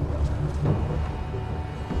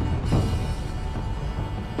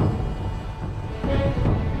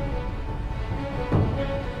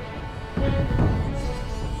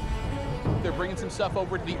 They're bringing some stuff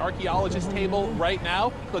over to the archaeologist table right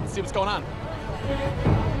now. Let's see what's going on.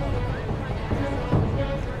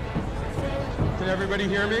 Can everybody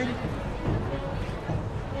hear me?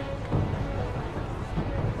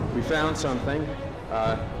 We found something.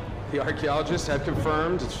 The archaeologists have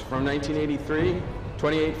confirmed it's from 1983,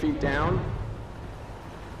 28 feet down.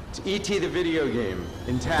 It's E.T. the video game,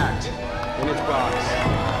 intact in its box.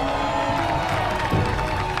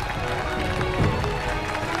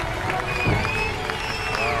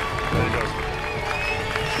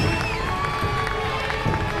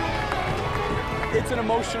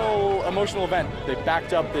 emotional event. They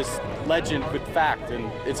backed up this legend with fact,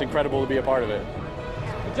 and it's incredible to be a part of it.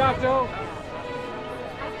 Good job, Joe.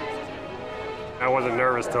 I wasn't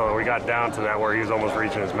nervous till we got down to that where he was almost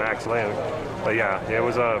reaching his max land. But yeah, it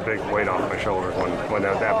was a big weight off my shoulders when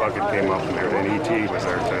that bucket came up and E.T. was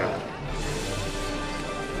there too.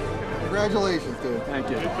 Congratulations, dude. Thank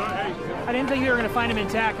you. I didn't think they were going to find him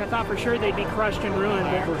intact. I thought for sure they'd be crushed and ruined,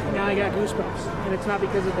 but now I got goosebumps. And it's not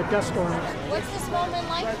because of the dust storms. What's this moment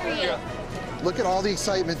like for you? Look at all the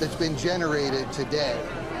excitement that's been generated today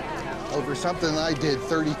over something I did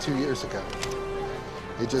 32 years ago.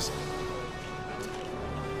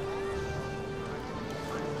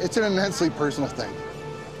 It's an immensely personal thing.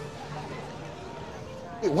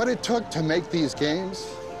 What it took to make these games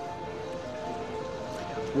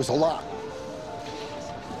was a lot.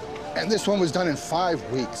 And this one was done in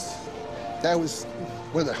 5 weeks. That was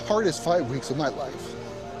one of the hardest 5 weeks of my life.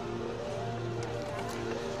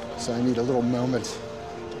 So I need a little moment.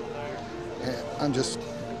 And I'm just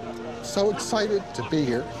so excited to be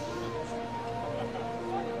here.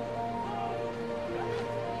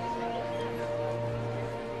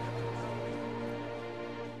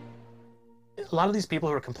 A lot of these people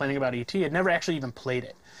who were complaining about E.T. had never actually even played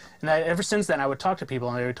it. And ever since then, I would talk to people,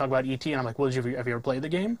 and they would talk about E.T., and I'm like, well, have you ever played the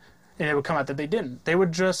game? And it would come out that they didn't. They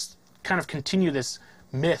would just kind of continue this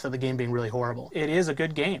myth of the game being really horrible. It is a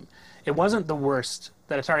good game. It wasn't the worst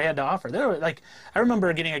that Atari had to offer. There were, I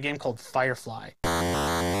remember getting a game called Firefly.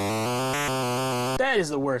 That is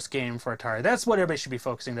the worst game for Atari. That's what everybody should be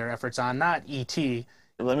focusing their efforts on, not E.T.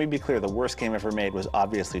 Let me be clear, the worst game ever made was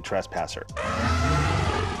obviously Trespasser.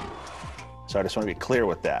 So I just want to be clear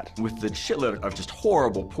with that. With the shitload of just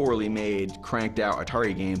horrible, poorly made, cranked out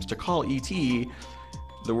Atari games, to call E.T.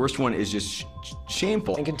 the worst one is just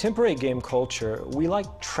shameful. In contemporary game culture, we like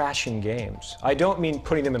trashing games. I don't mean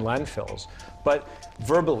putting them in landfills, but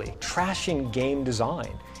verbally, trashing game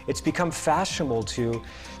design. It's become fashionable to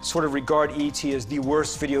sort of regard E.T. as the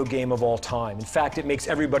worst video game of all time. In fact, it makes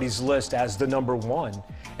everybody's list as the #1.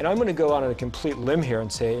 And I'm going to go out on a complete limb here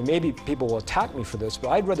and say, and maybe people will attack me for this, but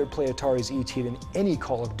I'd rather play Atari's E.T. than any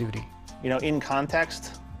Call of Duty. You know, in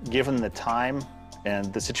context, given the time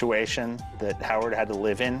and the situation that Howard had to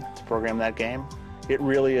live in to program that game, it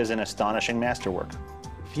really is an astonishing masterwork.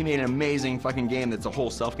 If he made an amazing fucking game that's a whole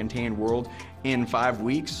self-contained world in 5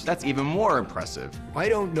 weeks, that's even more impressive. I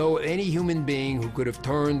don't know any human being who could have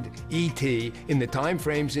turned E.T. in the time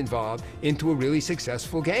frames involved into a really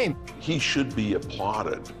successful game. He should be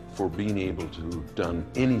applauded for being able to have done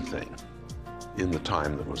anything in the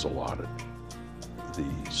time that was allotted.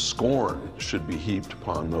 The scorn should be heaped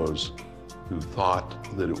upon those who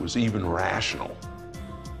thought that it was even rational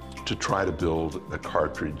to try to build a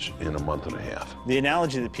cartridge in a month and a half. The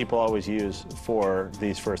analogy that people always use for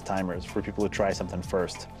these first-timers, for people who try something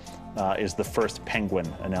first, is the first penguin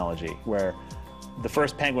analogy, where the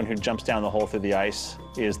first penguin who jumps down the hole through the ice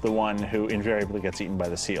is the one who invariably gets eaten by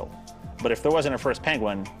the seal. But if there wasn't a first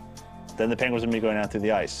penguin, then the penguins would be going down through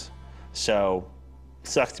the ice. So, it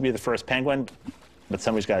sucks to be the first penguin, but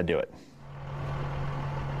somebody's got to do it.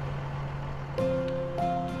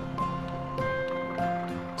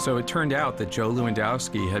 So it turned out that Joe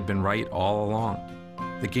Lewandowski had been right all along.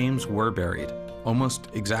 The games were buried, almost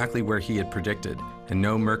exactly where he had predicted, and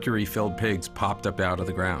no mercury-filled pigs popped up out of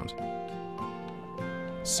the ground.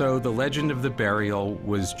 So the legend of the burial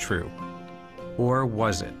was true. Or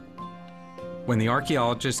was it? When the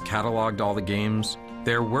archaeologists cataloged all the games,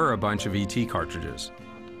 there were a bunch of ET cartridges,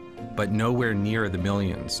 but nowhere near the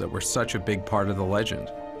millions that were such a big part of the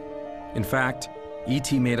legend. In fact,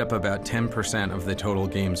 E.T. made up about 10% of the total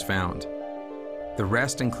games found. The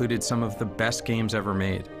rest included some of the best games ever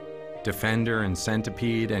made: Defender and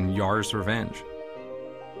Centipede and Yar's Revenge.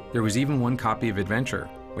 There was even one copy of Adventure,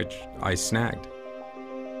 which I snagged.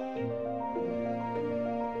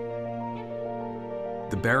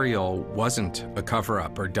 The burial wasn't a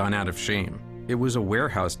cover-up or done out of shame. It was a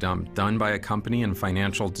warehouse dump done by a company in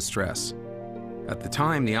financial distress. At the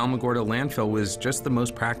time, the Alamogordo landfill was just the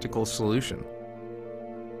most practical solution.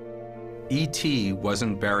 E.T.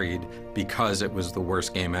 wasn't buried because it was the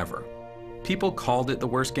worst game ever. People called it the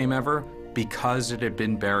worst game ever because it had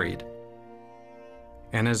been buried.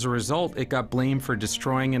 And as a result, it got blamed for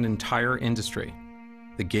destroying an entire industry.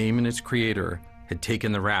 The game and its creator had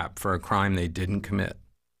taken the rap for a crime they didn't commit.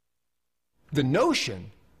 The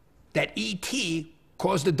notion that E.T.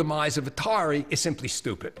 caused the demise of Atari is simply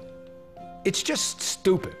stupid. It's just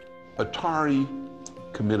stupid. Atari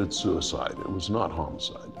committed suicide. It was not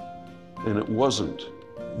homicide. And it wasn't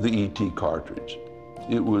the E.T. cartridge.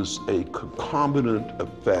 It was a concomitant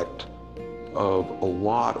effect of a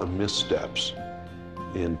lot of missteps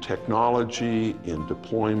in technology, in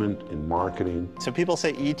deployment, in marketing. So people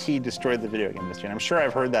say E.T. destroyed the video game industry, and I'm sure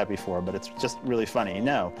I've heard that before, but it's just really funny.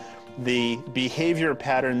 No, the behavior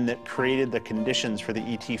pattern that created the conditions for the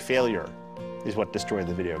E.T. failure is what destroyed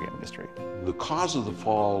the video game industry. The cause of the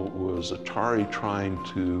fall was Atari trying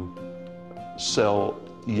to sell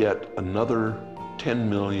yet another 10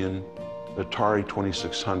 million Atari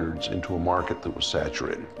 2600s into a market that was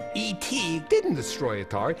saturated. E.T. didn't destroy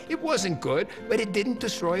Atari. It wasn't good, but it didn't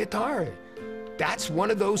destroy Atari. That's one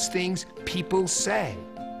of those things people say.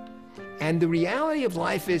 And the reality of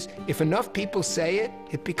life is, if enough people say it,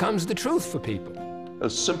 it becomes the truth for people. A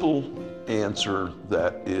simple answer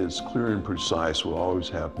that is clear and precise will always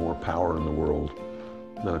have more power in the world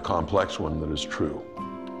than a complex one that is true.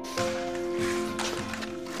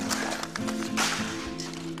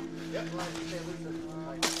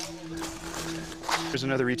 Here's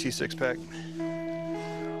another ET six-pack.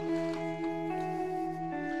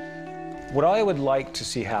 What I would like to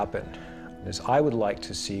see happen is I would like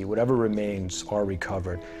to see whatever remains are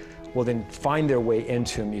recovered will then find their way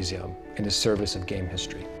into a museum in the service of game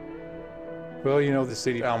history. Well, you know, the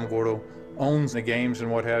city of Alamogordo owns the games and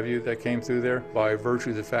what have you that came through there by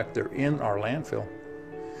virtue of the fact they're in our landfill.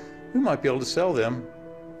 We might be able to sell them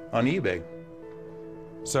on eBay.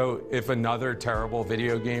 So if another terrible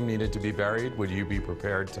video game needed to be buried, would you be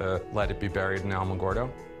prepared to let it be buried in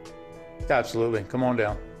Alamogordo? Absolutely. Come on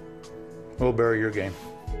down. We'll bury your game.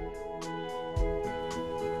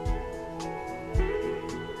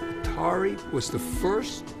 Atari was the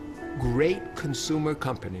first great consumer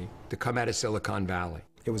company to come out of Silicon Valley.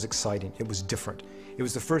 It was exciting. It was different. It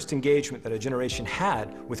was the first engagement that a generation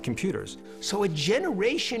had with computers. So a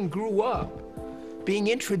generation grew up being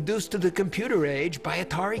introduced to the computer age by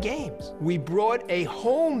Atari games. We brought a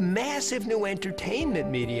whole massive new entertainment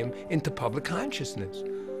medium into public consciousness.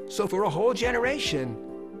 So for a whole generation,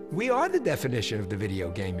 we are the definition of the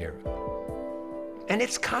video game era. And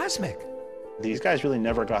it's cosmic. These guys really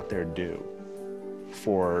never got their due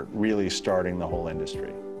for really starting the whole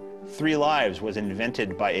industry. 3 Lives was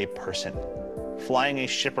invented by a person. Flying a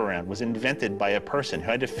ship around was invented by a person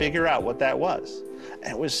who had to figure out what that was.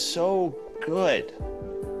 And it was so good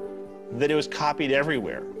that it was copied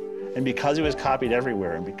everywhere. And because it was copied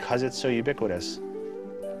everywhere and because it's so ubiquitous,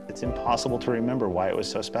 it's impossible to remember why it was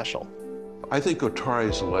so special. I think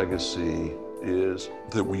Atari's legacy is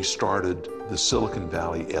that we started the Silicon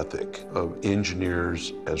Valley ethic of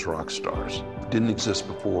engineers as rock stars. It didn't exist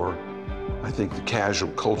before. I think the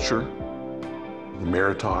casual culture, the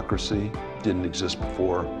meritocracy didn't exist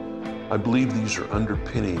before. I believe these are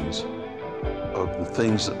underpinnings of the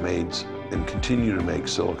things that made and continue to make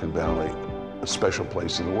Silicon Valley a special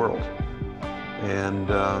place in the world.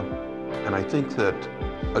 And I think that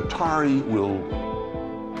Atari will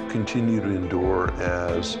continue to endure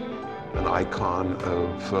as an icon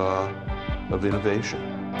of innovation.